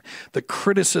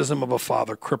criticism of a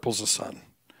father cripples a son,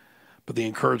 but the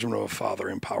encouragement of a father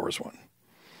empowers one.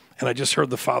 And I just heard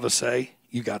the Father say,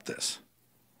 you got this.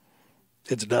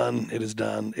 It's done. It is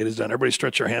done. It is done. Everybody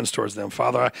stretch your hands towards them.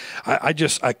 Father,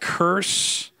 I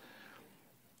curse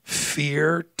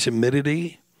fear,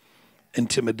 timidity,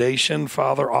 intimidation,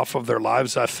 Father, off of their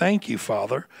lives. I thank you,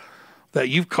 Father, that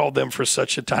you've called them for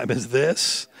such a time as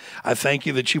this. I thank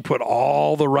you that you put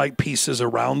all the right pieces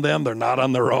around them. They're not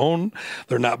on their own.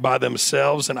 They're not by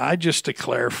themselves. And I just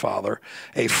declare, Father,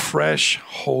 a fresh,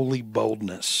 holy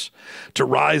boldness to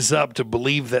rise up, to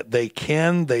believe that they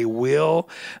can, they will,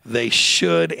 they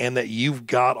should, and that you've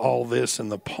got all this in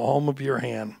the palm of your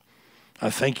hand. I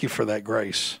thank you for that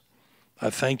grace. I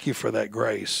thank you for that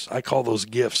grace. I call those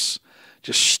gifts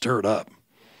just stirred up,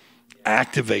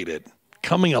 activated,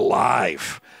 coming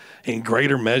alive in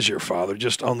greater measure, Father,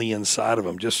 just on the inside of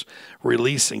them, just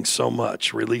releasing so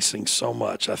much, releasing so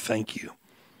much. I thank you.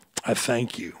 I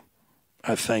thank you.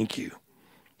 I thank you.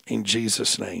 In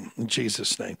Jesus' name. In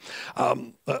Jesus' name.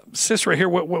 Sis right here,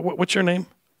 what's your name?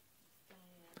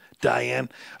 Diane.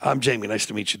 I'm Jamie. Nice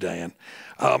to meet you, Diane.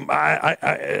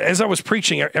 As I was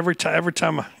preaching, every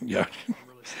time, yeah,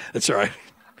 that's all right.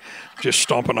 Just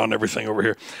stomping on everything over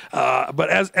here. But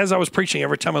as I was preaching,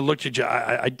 every time I looked at you,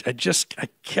 I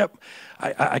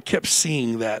kept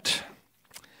seeing that.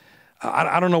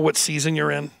 I don't know what season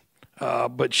you're in,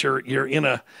 but you're in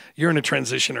a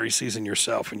transitionary season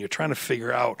yourself, and you're trying to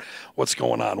figure out what's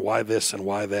going on, why this and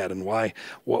why that, and why,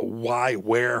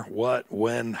 where, what,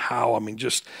 when, how. I mean,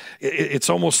 just it's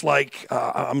almost like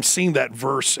I'm seeing that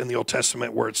verse in the Old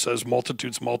Testament where it says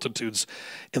multitudes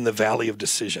in the valley of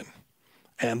decision.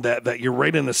 And that you're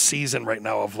right in a season right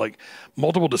now of like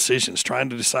multiple decisions, trying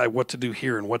to decide what to do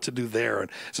here and what to do there.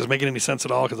 And is this making any sense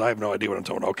at all? Because I have no idea what I'm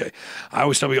talking about. Okay. I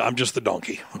always tell people I'm just the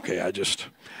donkey. Okay.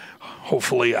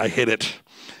 Hopefully I hit it.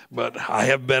 But I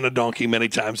have been a donkey many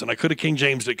times, and I could have King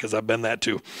Jamesed it because I've been that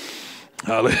too.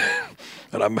 But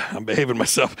I'm behaving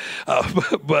myself.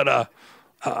 I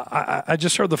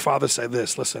just heard the Father say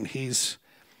this. Listen, he's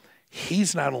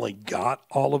not only got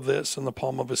all of this in the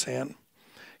palm of his hand,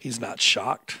 he's not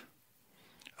shocked.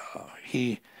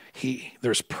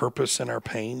 There's purpose in our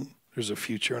pain. There's a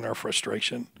future in our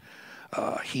frustration.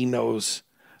 He knows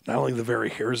not only the very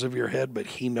hairs of your head, but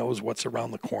he knows what's around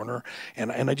the corner.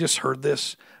 And I just heard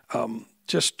this.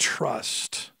 Just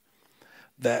trust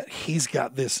that he's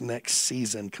got this next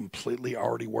season completely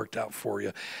already worked out for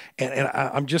you. And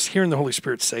I'm just hearing the Holy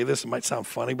Spirit say this. It might sound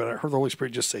funny, but I heard the Holy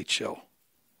Spirit just say, chill.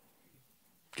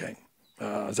 Okay.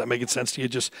 Is that making sense to you?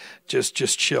 Just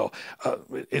chill.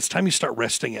 It's time you start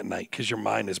resting at night because your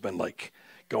mind has been like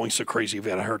going so crazy. You've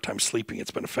had a hard time sleeping. It's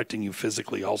been affecting you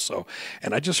physically also.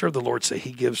 And I just heard the Lord say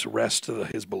he gives rest to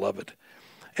his beloved.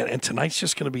 And tonight's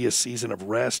just going to be a season of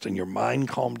rest and your mind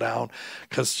calm down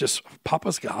because just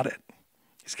Papa's got it.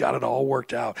 He's got it all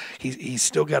worked out. He's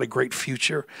still got a great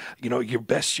future. You know, your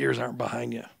best years aren't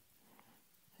behind you.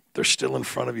 They're still in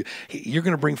front of you. You're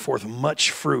going to bring forth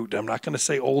much fruit. I'm not going to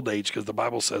say old age because the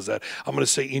Bible says that. I'm going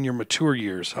to say in your mature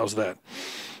years. How's that?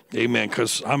 Amen.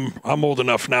 Because I'm old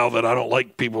enough now that I don't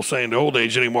like people saying the old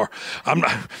age anymore.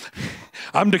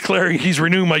 I'm declaring he's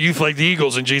renewing my youth like the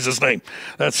eagles in Jesus' name.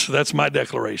 That's my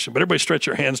declaration. But everybody stretch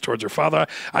your hands towards her. Father,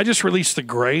 I just release the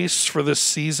grace for this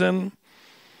season.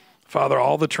 Father,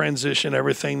 all the transition,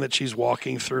 everything that she's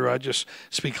walking through, I just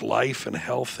speak life and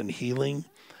health and healing.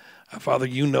 Father,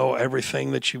 you know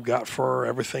everything that you've got for her,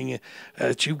 everything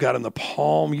that you've got in the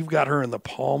palm. You've got her in the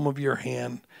palm of your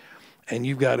hand, and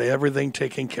you've got everything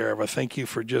taken care of. I thank you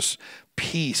for just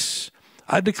peace.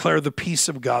 I declare the peace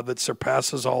of God that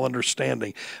surpasses all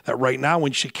understanding, that right now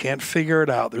when she can't figure it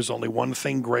out, there's only one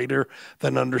thing greater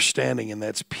than understanding, and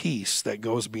that's peace that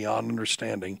goes beyond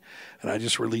understanding. And I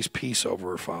just release peace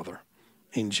over her, Father,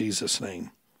 in Jesus'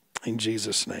 name. In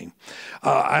Jesus' name.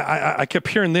 I kept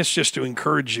hearing this just to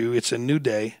encourage you. It's a new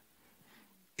day.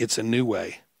 It's a new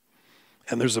way.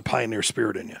 And there's a pioneer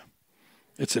spirit in you.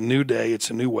 It's a new day. It's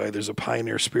a new way. There's a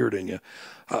pioneer spirit in you.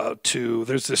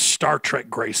 There's this Star Trek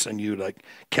grace in you, like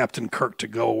Captain Kirk to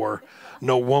go where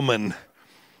no woman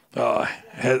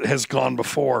has gone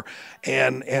before.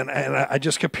 And I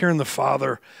just kept hearing the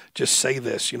Father just say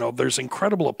this. You know, there's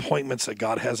incredible appointments that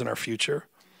God has in our future.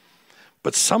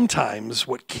 But sometimes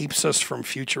what keeps us from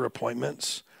future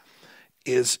appointments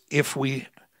is if we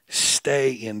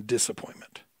stay in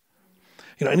disappointment.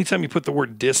 You know, anytime you put the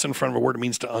word dis in front of a word, it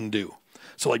means to undo.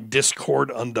 So like discord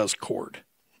undoes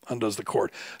the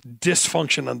cord.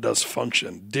 Dysfunction undoes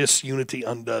function. Disunity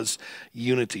undoes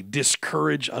unity.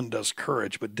 Discourage undoes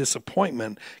courage. But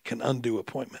disappointment can undo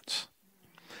appointments.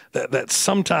 That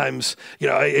sometimes, you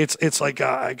know, it's like,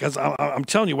 because I'm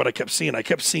telling you what I kept seeing. I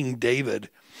kept seeing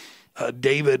David.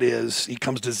 He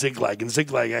comes to Ziklag, and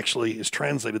Ziklag actually is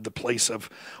translated the place of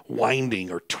winding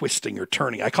or twisting or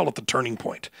turning. I call it the turning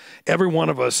point. Every one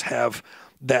of us have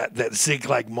that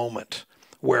Ziklag moment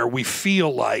where we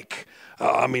feel like,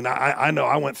 I know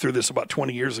I went through this about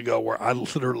 20 years ago where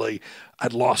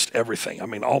I'd lost everything. I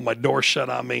mean, all my doors shut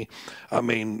on me.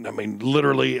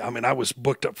 I was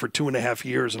booked up for 2.5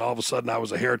 years, and all of a sudden I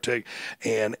was a heretic,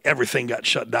 and everything got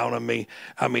shut down on me.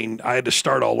 I mean, I had to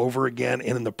start all over again.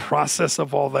 And in the process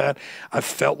of all that, I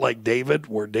felt like David,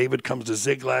 where David comes to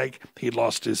Ziklag. He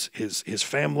lost his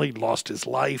family, lost his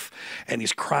life, and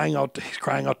he's crying out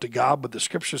to God. But the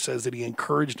scripture says that he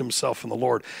encouraged himself in the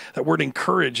Lord. That word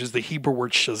encourage is the Hebrew Hebrew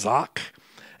word shazak,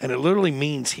 and it literally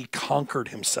means he conquered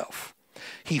himself.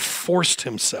 He forced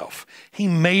himself. He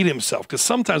made himself, because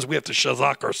sometimes we have to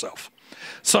shazak ourselves.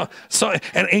 So,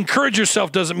 and encourage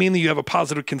yourself doesn't mean that you have a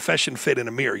positive confession fit in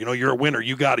a mirror. You know, you're a winner.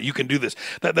 You got it. You can do this.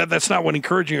 That's not what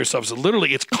encouraging yourself is.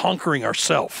 Literally, it's conquering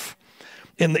ourselves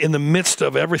in the midst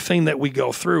of everything that we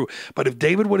go through. But if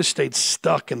David would have stayed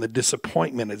stuck in the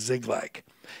disappointment at Ziklag,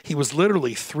 he was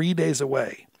literally 3 days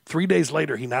away. 3 days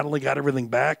later, he not only got everything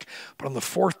back, but on the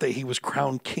fourth day, he was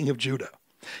crowned king of Judah.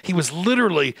 He was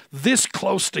literally this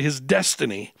close to his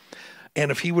destiny. And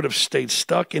if he would have stayed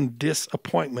stuck in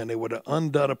disappointment, it would have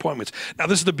undone appointments. Now,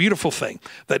 this is the beautiful thing,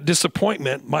 that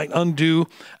disappointment might undo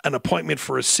an appointment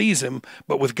for a season,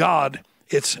 but with God,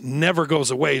 it never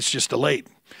goes away. It's just delayed.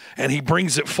 And he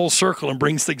brings it full circle and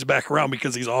brings things back around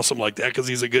because he's awesome like that, because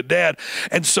he's a good dad.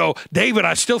 And so David,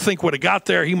 I still think, would have got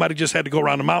there. He might have just had to go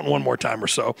around the mountain one more time or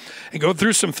so and go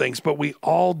through some things. But we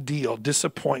all deal.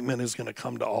 Disappointment is going to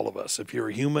come to all of us. If you're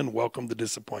a human, welcome to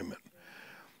disappointment.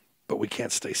 But we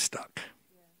can't stay stuck.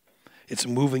 It's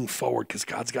moving forward, because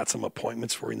God's got some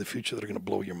appointments for you in the future that are going to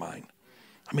blow your mind.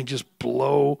 I mean, just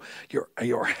blow your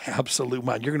absolute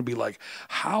mind. You're going to be like,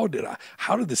 how did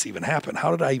this even happen?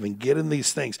 How did I even get in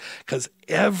these things? Because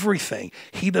everything,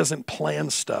 he doesn't plan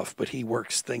stuff, but he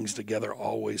works things together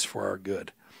always for our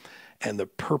good. And the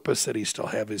purpose that he still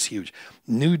have is huge.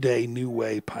 New day, new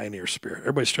way, pioneer spirit.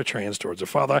 Everybody stretch your hands towards it.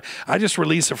 Father, I just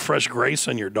release a fresh grace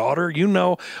on your daughter. You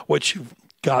know what you've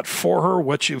got for her,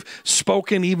 what you've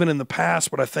spoken even in the past,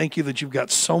 but I thank you that you've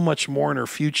got so much more in her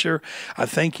future. I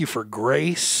thank you for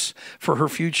grace for her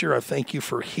future. I thank you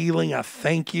for healing. I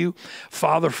thank you,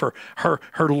 Father, for her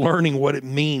learning what it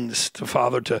means to,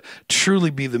 Father, to truly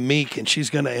be the meek, and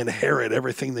she's going to inherit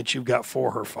everything that you've got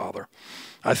for her, Father.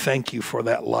 I thank you for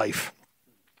that life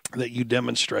that you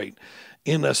demonstrate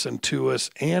in us and to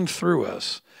us and through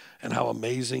us, and how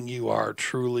amazing you are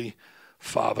truly,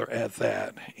 Father, at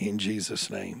that, in Jesus'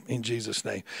 name. In Jesus'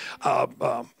 name.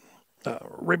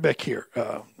 Right back here,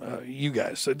 you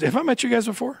guys. Have I met you guys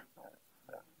before?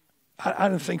 I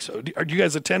didn't think so. Are you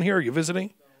guys attend here? Are you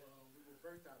visiting?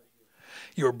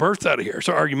 You were birthed out of here.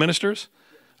 So are you ministers?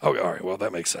 Okay, all right. Well,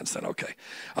 that makes sense then. Okay.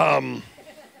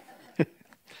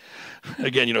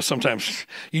 Again, you know, sometimes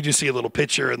you just see a little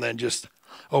picture and then just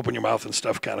open your mouth and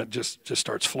stuff kind of just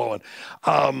starts flowing.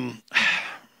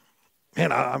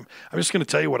 Man, I'm just going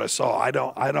to tell you what I saw. I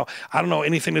don't know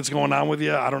anything that's going on with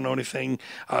you. I don't know anything.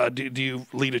 Do you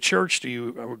lead a church? Do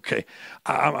you? Okay.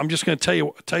 I'm just going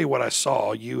to tell you what I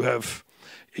saw. You've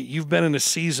been in a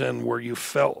season where you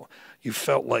felt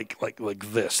like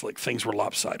this, like things were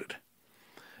lopsided.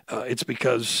 It's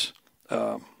because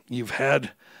you've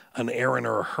had an Aaron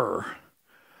or a Hur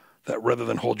that, rather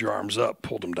than hold your arms up,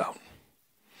 pulled them down.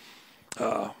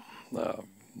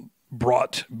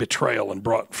 Brought betrayal and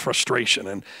brought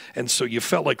frustration. And so you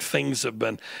felt like things have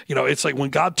been, you know, it's like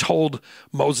when God told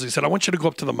Moses, he said, I want you to go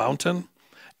up to the mountain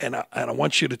and I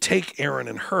want you to take Aaron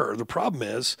and Hur. The problem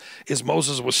is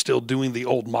Moses was still doing the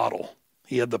old model.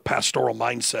 He had the pastoral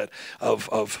mindset of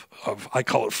I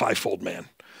call it fivefold man.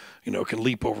 You know, can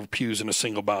leap over pews in a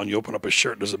single bound. You open up a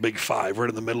shirt, there's a big five right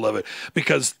in the middle of it.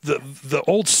 Because the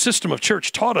old system of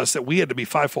church taught us that we had to be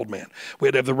fivefold man. We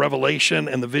had to have the revelation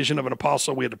and the vision of an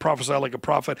apostle. We had to prophesy like a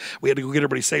prophet. We had to go get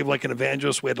everybody saved like an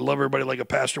evangelist. We had to love everybody like a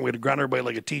pastor. And we had to ground everybody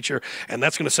like a teacher. And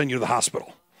that's going to send you to the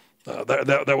hospital.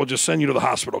 That will just send you to the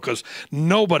hospital, because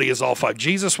nobody is all five.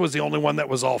 Jesus was the only one that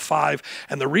was all five.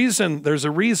 And there's a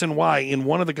reason why in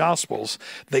one of the Gospels,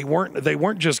 they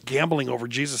weren't just gambling over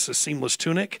Jesus' seamless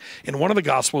tunic. In one of the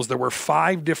Gospels, there were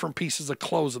 5 different pieces of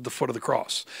clothes at the foot of the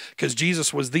cross, because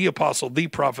Jesus was the apostle, the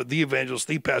prophet, the evangelist,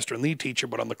 the pastor, and the teacher.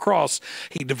 But on the cross,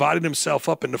 he divided himself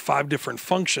up into 5 different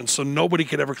functions so nobody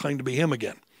could ever claim to be him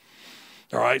again.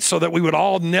 All right, so that we would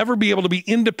all never be able to be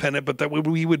independent, but that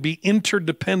we would be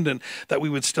interdependent, that we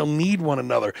would still need one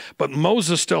another. But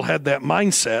Moses still had that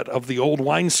mindset of the old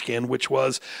wineskin, which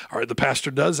was, all right, the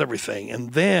pastor does everything.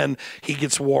 And then he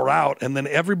gets wore out, and then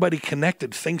everybody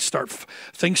connected, things start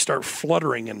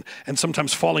fluttering and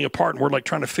sometimes falling apart, and we're like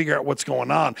trying to figure out what's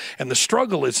going on. And the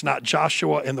struggle is not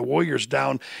Joshua and the warriors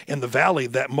down in the valley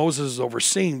that Moses is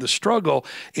overseeing. The struggle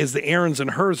is the Aarons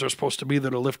and Hurs are supposed to be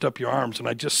there to lift up your arms. And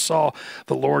I just saw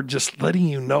the Lord just letting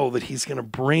you know that he's going to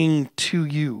bring to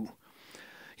you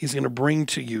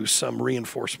some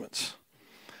reinforcements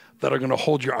that are going to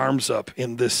hold your arms up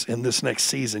in this next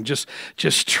season.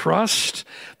 Just trust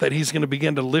that he's going to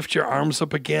begin to lift your arms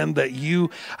up again, that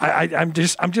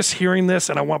I'm just hearing this,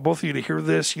 and I want both of you to hear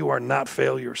this. You are not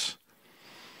failures.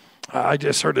 I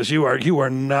just heard this. You are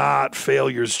not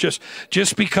failures.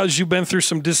 Just because you've been through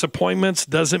some disappointments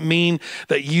doesn't mean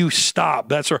that you stop.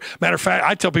 Matter of fact,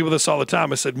 I tell people this all the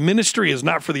time. I said, ministry is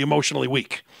not for the emotionally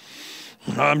weak.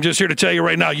 I'm just here to tell you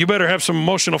right now, you better have some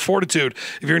emotional fortitude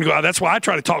if you're going to go out. That's why I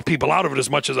try to talk people out of it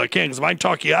as much as I can, because if I can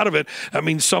talk you out of it, I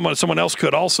mean, someone else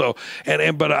could also.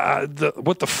 But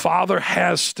what the Father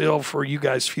has still for you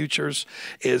guys' futures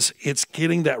is it's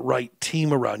getting that right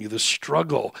team around you. The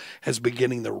struggle has been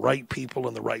getting the right people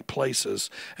in the right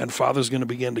places, and Father's going to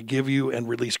begin to give you and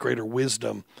release greater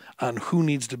wisdom on who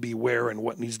needs to be where and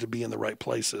what needs to be in the right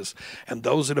places. And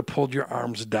those that have pulled your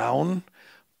arms down,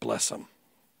 bless them.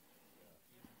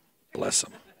 Bless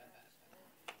them.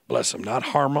 Bless them. Not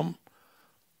harm them.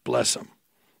 Bless them.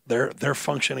 They're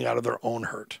functioning out of their own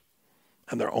hurt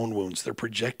and their own wounds. They're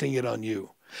projecting it on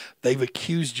you. They've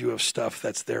accused you of stuff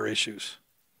that's their issues.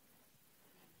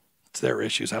 It's their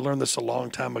issues. I learned this a long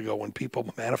time ago. When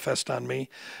people manifest on me,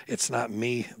 it's not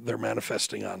me they're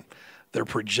manifesting on. They're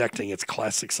projecting. It's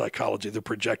classic psychology. They're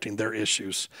projecting their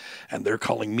issues, and they're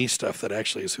calling me stuff that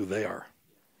actually is who they are.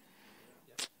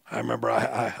 I remember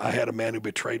I had a man who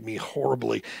betrayed me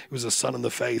horribly. He was a son in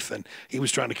the faith, and he was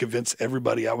trying to convince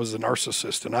everybody I was a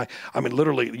narcissist. And I mean,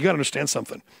 literally, you got to understand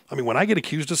something. I mean, when I get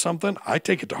accused of something, I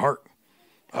take it to heart.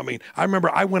 I mean, I remember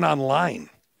I went online.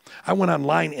 And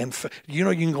you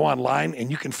can go online and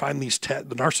you can find these the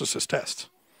narcissist tests.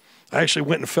 I actually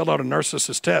went and filled out a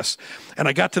narcissist test, and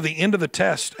I got to the end of the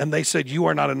test, and they said, you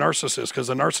are not a narcissist, because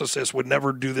a narcissist would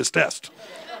never do this test.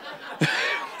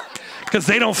 Because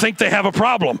they don't think they have a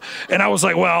problem. And I was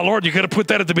like, well, Lord, you could have put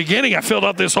that at the beginning. I filled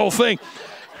out this whole thing.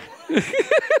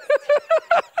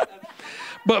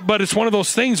 But it's one of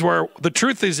those things where the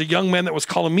truth is, a young man that was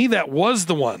calling me that was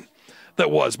the one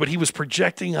that was, but he was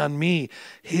projecting on me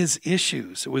his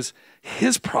issues. It was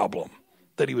his problem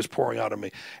that he was pouring out on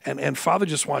me. And Father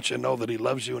just wants you to know that he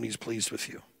loves you and he's pleased with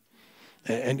you.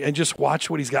 And just watch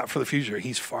what he's got for the future.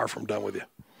 He's far from done with you.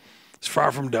 He's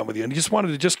far from done with you. And he just wanted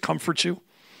to just comfort you.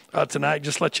 Tonight,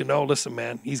 just let you know, listen,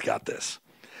 man, he's got this.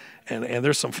 And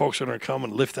there's some folks that are going to come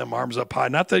and lift them arms up high.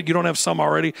 Not that you don't have some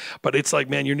already, but it's like,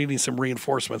 man, you're needing some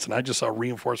reinforcements. And I just saw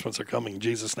reinforcements are coming in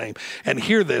Jesus' name. And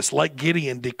hear this, like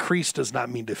Gideon, decrease does not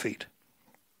mean defeat.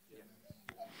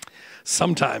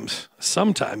 Sometimes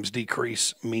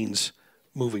decrease means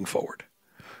moving forward.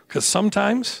 Because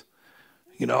sometimes,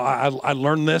 I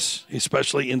learned this,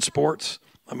 especially in sports.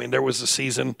 I mean, there was a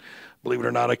season, believe it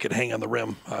or not, I could hang on the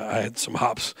rim. I had some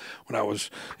hops when I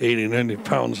was 80, 90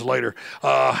 pounds later,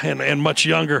 and much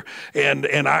younger. And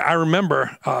I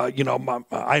remember,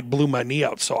 I blew my knee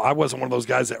out. So I wasn't one of those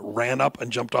guys that ran up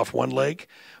and jumped off one leg.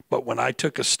 But when I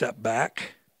took a step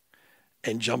back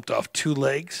and jumped off two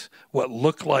legs, what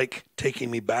looked like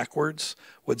taking me backwards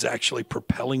was actually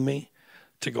propelling me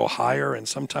to go higher. And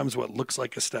sometimes what looks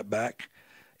like a step back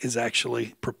is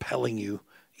actually propelling you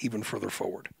even further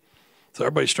forward. So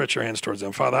everybody stretch your hands towards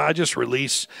them. Father, I just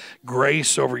release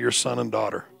grace over your son and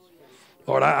daughter.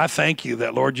 Lord, I thank you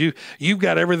that, Lord, you've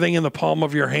got everything in the palm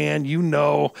of your hand. You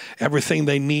know everything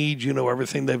they need. You know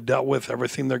everything they've dealt with,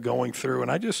 everything they're going through.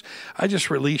 And I just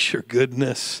release your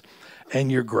goodness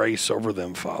and your grace over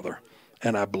them, Father.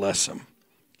 And I bless them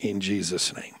in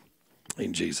Jesus' name.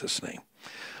 In Jesus' name.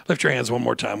 Lift your hands one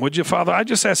more time, would you, Father? I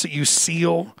just ask that you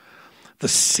seal the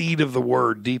seed of the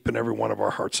word deep in every one of our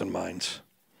hearts and minds.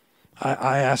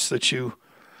 I ask that you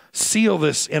seal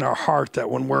this in our heart, that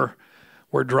when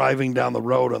we're driving down the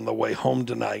road on the way home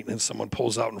tonight and someone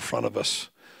pulls out in front of us,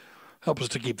 help us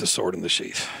to keep the sword in the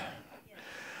sheath.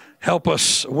 Help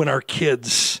us when our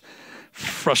kids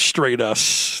frustrate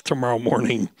us tomorrow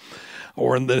morning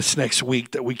or in this next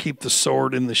week, that we keep the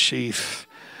sword in the sheath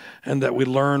and that we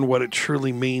learn what it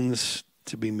truly means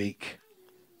to be meek.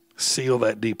 Seal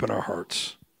that deep in our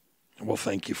hearts. And we'll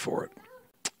thank you for it.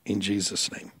 In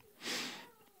Jesus' name.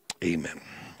 Amen.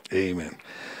 Amen.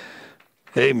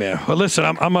 Amen. Well, listen,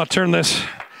 I'm going to turn this.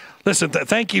 Listen,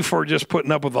 thank you for just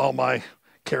putting up with all my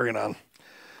carrying on.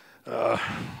 I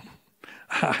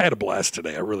had a blast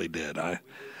today. I really did.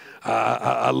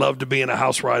 I love to be in a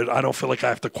house where I don't feel like I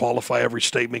have to qualify every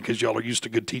statement, because y'all are used to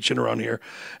good teaching around here.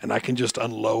 And I can just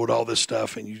unload all this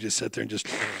stuff, and you just sit there and just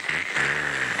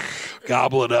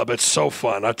gobble it up. It's so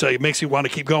fun. I tell you, it makes me want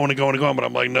to keep going and going and going. But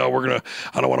I'm like, no,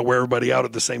 I don't want to wear everybody out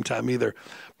at the same time either.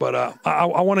 But I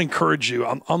want to encourage you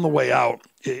on the way out.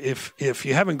 If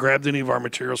you haven't grabbed any of our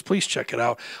materials, please check it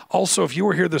out. Also, if you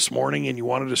were here this morning and you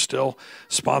wanted to still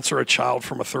sponsor a child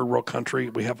from a third world country,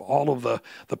 we have all of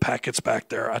the packets back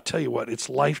there. I tell you what, it's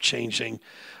life-changing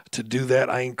to do that.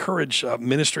 I encourage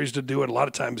ministries to do it. A lot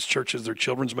of times churches, their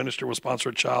children's minister will sponsor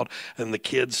a child, and the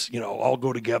kids, all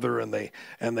go together and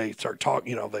they start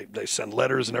talking, they send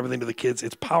letters and everything to the kids.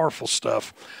 It's powerful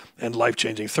stuff and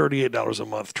life-changing. $38 a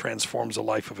month transforms the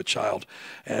life of a child,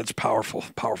 and it's powerful,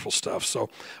 powerful stuff. So,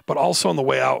 but also on the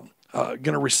way out, going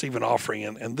to receive an offering,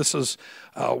 and this is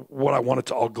what I want it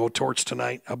to all go towards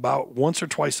tonight. About once or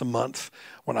twice a month,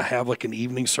 when I have like an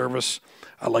evening service,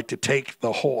 I like to take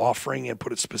the whole offering and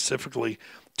put it specifically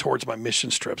towards my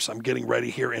mission trips. I'm getting ready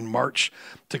here in March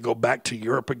to go back to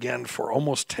Europe again for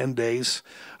almost 10 days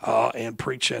and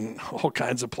preach in all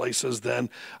kinds of places.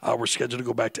 Then we're scheduled to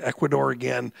go back to Ecuador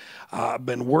again. I've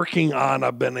been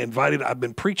invited. I've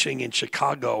been preaching in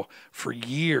Chicago for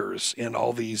years in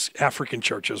all these African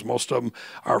churches. Most of them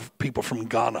are people from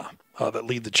Ghana that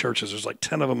lead the churches. There's like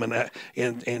 10 of them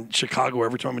in Chicago.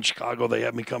 Every time I'm in Chicago, they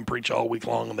have me come preach all week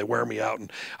long, and they wear me out,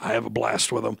 and I have a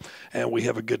blast with them, and we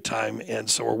have a good time. And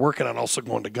so we're working on also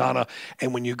going to Ghana.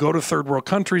 And when you go to third world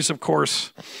countries, of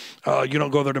course, you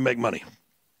don't go there to make money.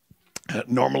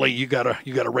 Normally, you gotta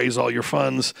raise all your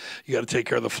funds. You got to take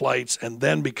care of the flights, and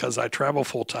then because I travel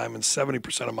full time and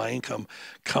 70% of my income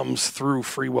comes through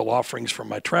free will offerings from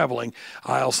my traveling,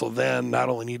 I also then not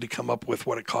only need to come up with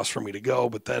what it costs for me to go,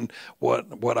 but then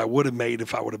what I would have made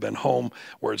if I would have been home.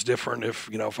 Where it's different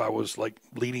if I was like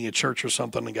leading a church or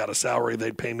something and got a salary,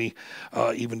 they'd pay me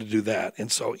even to do that. And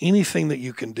so anything that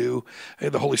you can do,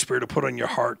 the Holy Spirit will put on your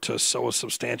heart to sow a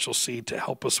substantial seed to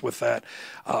help us with that.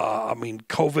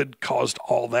 COVID caused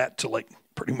all that to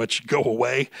pretty much go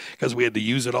away because we had to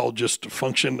use it all just to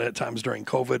function at times during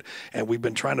COVID. And we've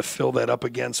been trying to fill that up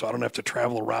again so I don't have to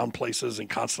travel around places and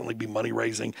constantly be money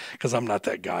raising, because I'm not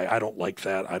that guy. I don't like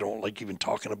that. I don't like even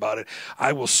talking about it.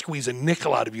 I will squeeze a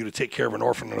nickel out of you to take care of an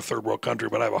orphan in a third world country,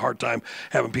 but I have a hard time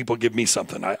having people give me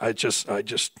something.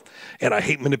 And I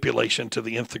hate manipulation to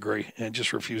the nth degree and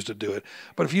just refuse to do it.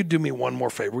 But if you'd do me one more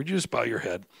favor, would you just bow your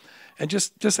head and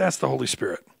just ask the Holy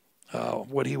Spirit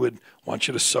what he would want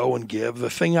you to sow and give. The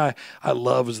thing I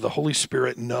love is the Holy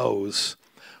Spirit knows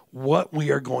what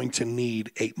we are going to need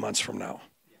 8 months from now.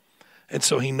 And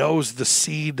so he knows the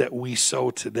seed that we sow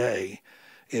today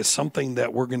is something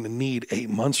that we're going to need 8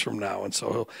 months from now. And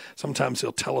so sometimes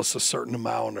he'll tell us a certain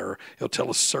amount, or he'll tell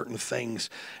us certain things,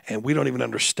 and we don't even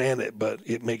understand it, but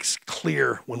it makes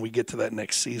clear when we get to that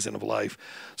next season of life.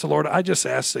 So Lord, I just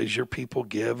ask as your people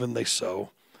give and they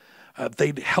sow,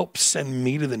 they'd help send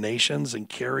me to the nations and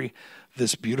carry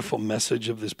this beautiful message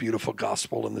of this beautiful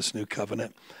gospel and this new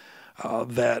covenant,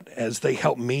 that as they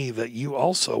help me, that you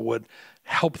also would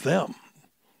help them,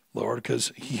 Lord,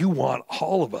 because you want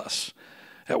all of us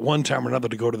at one time or another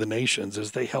to go to the nations.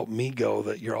 As they help me go,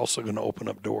 that you're also going to open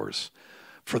up doors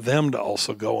for them to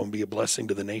also go and be a blessing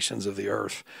to the nations of the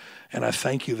earth. And I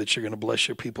thank you that you're going to bless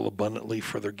your people abundantly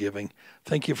for their giving.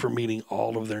 Thank you for meeting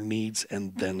all of their needs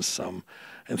and then some.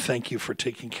 And thank you for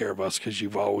taking care of us, because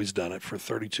you've always done it. For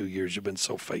 32 years, you've been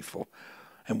so faithful.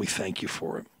 And we thank you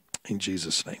for it. In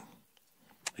Jesus' name,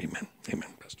 amen. Amen,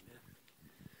 Pastor.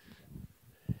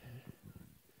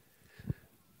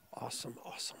 Awesome,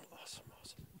 awesome, awesome,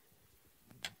 awesome.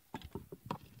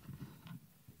 I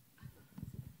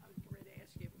was going to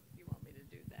ask you if you want me to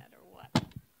do that or what.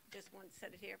 Just want to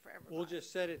set it here for everybody. We'll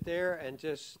just set it there, and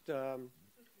just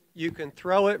you can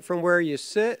throw it from where you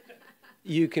sit.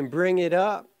 You can bring it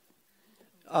up.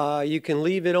 You can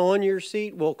leave it on your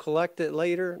seat. We'll collect it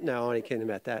later. No, I ain't kidding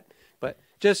about that. But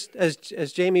just as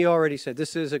Jamie already said,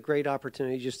 this is a great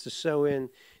opportunity just to sow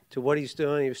in to what he's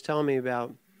doing. He was telling me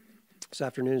about this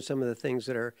afternoon some of the things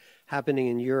that are happening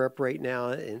in Europe right now,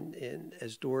 and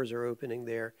as doors are opening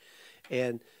there.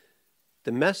 And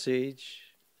the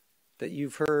message that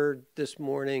you've heard this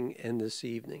morning and this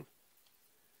evening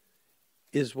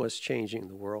is what's changing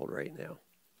the world right now.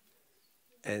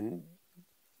 And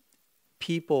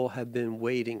people have been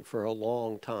waiting for a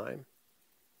long time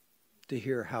to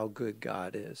hear how good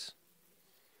God is.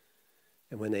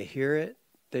 And when they hear it,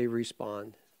 they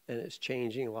respond. And it's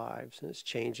changing lives, and it's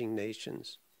changing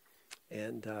nations.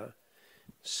 And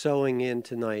sowing in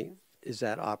tonight is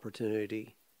that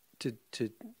opportunity to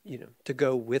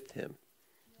go with him.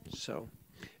 So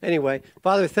anyway,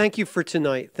 Father, thank you for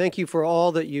tonight. Thank you for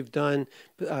all that you've done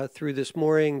through this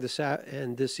morning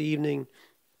and this evening.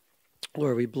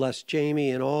 Lord, we bless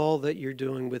Jamie and all that you're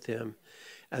doing with him.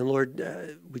 And Lord,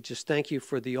 we just thank you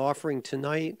for the offering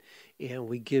tonight, and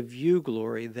we give you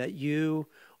glory that you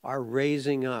are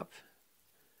raising up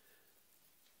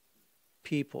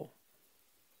people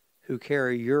who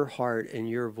carry your heart and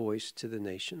your voice to the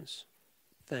nations.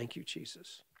 Thank you,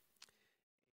 Jesus.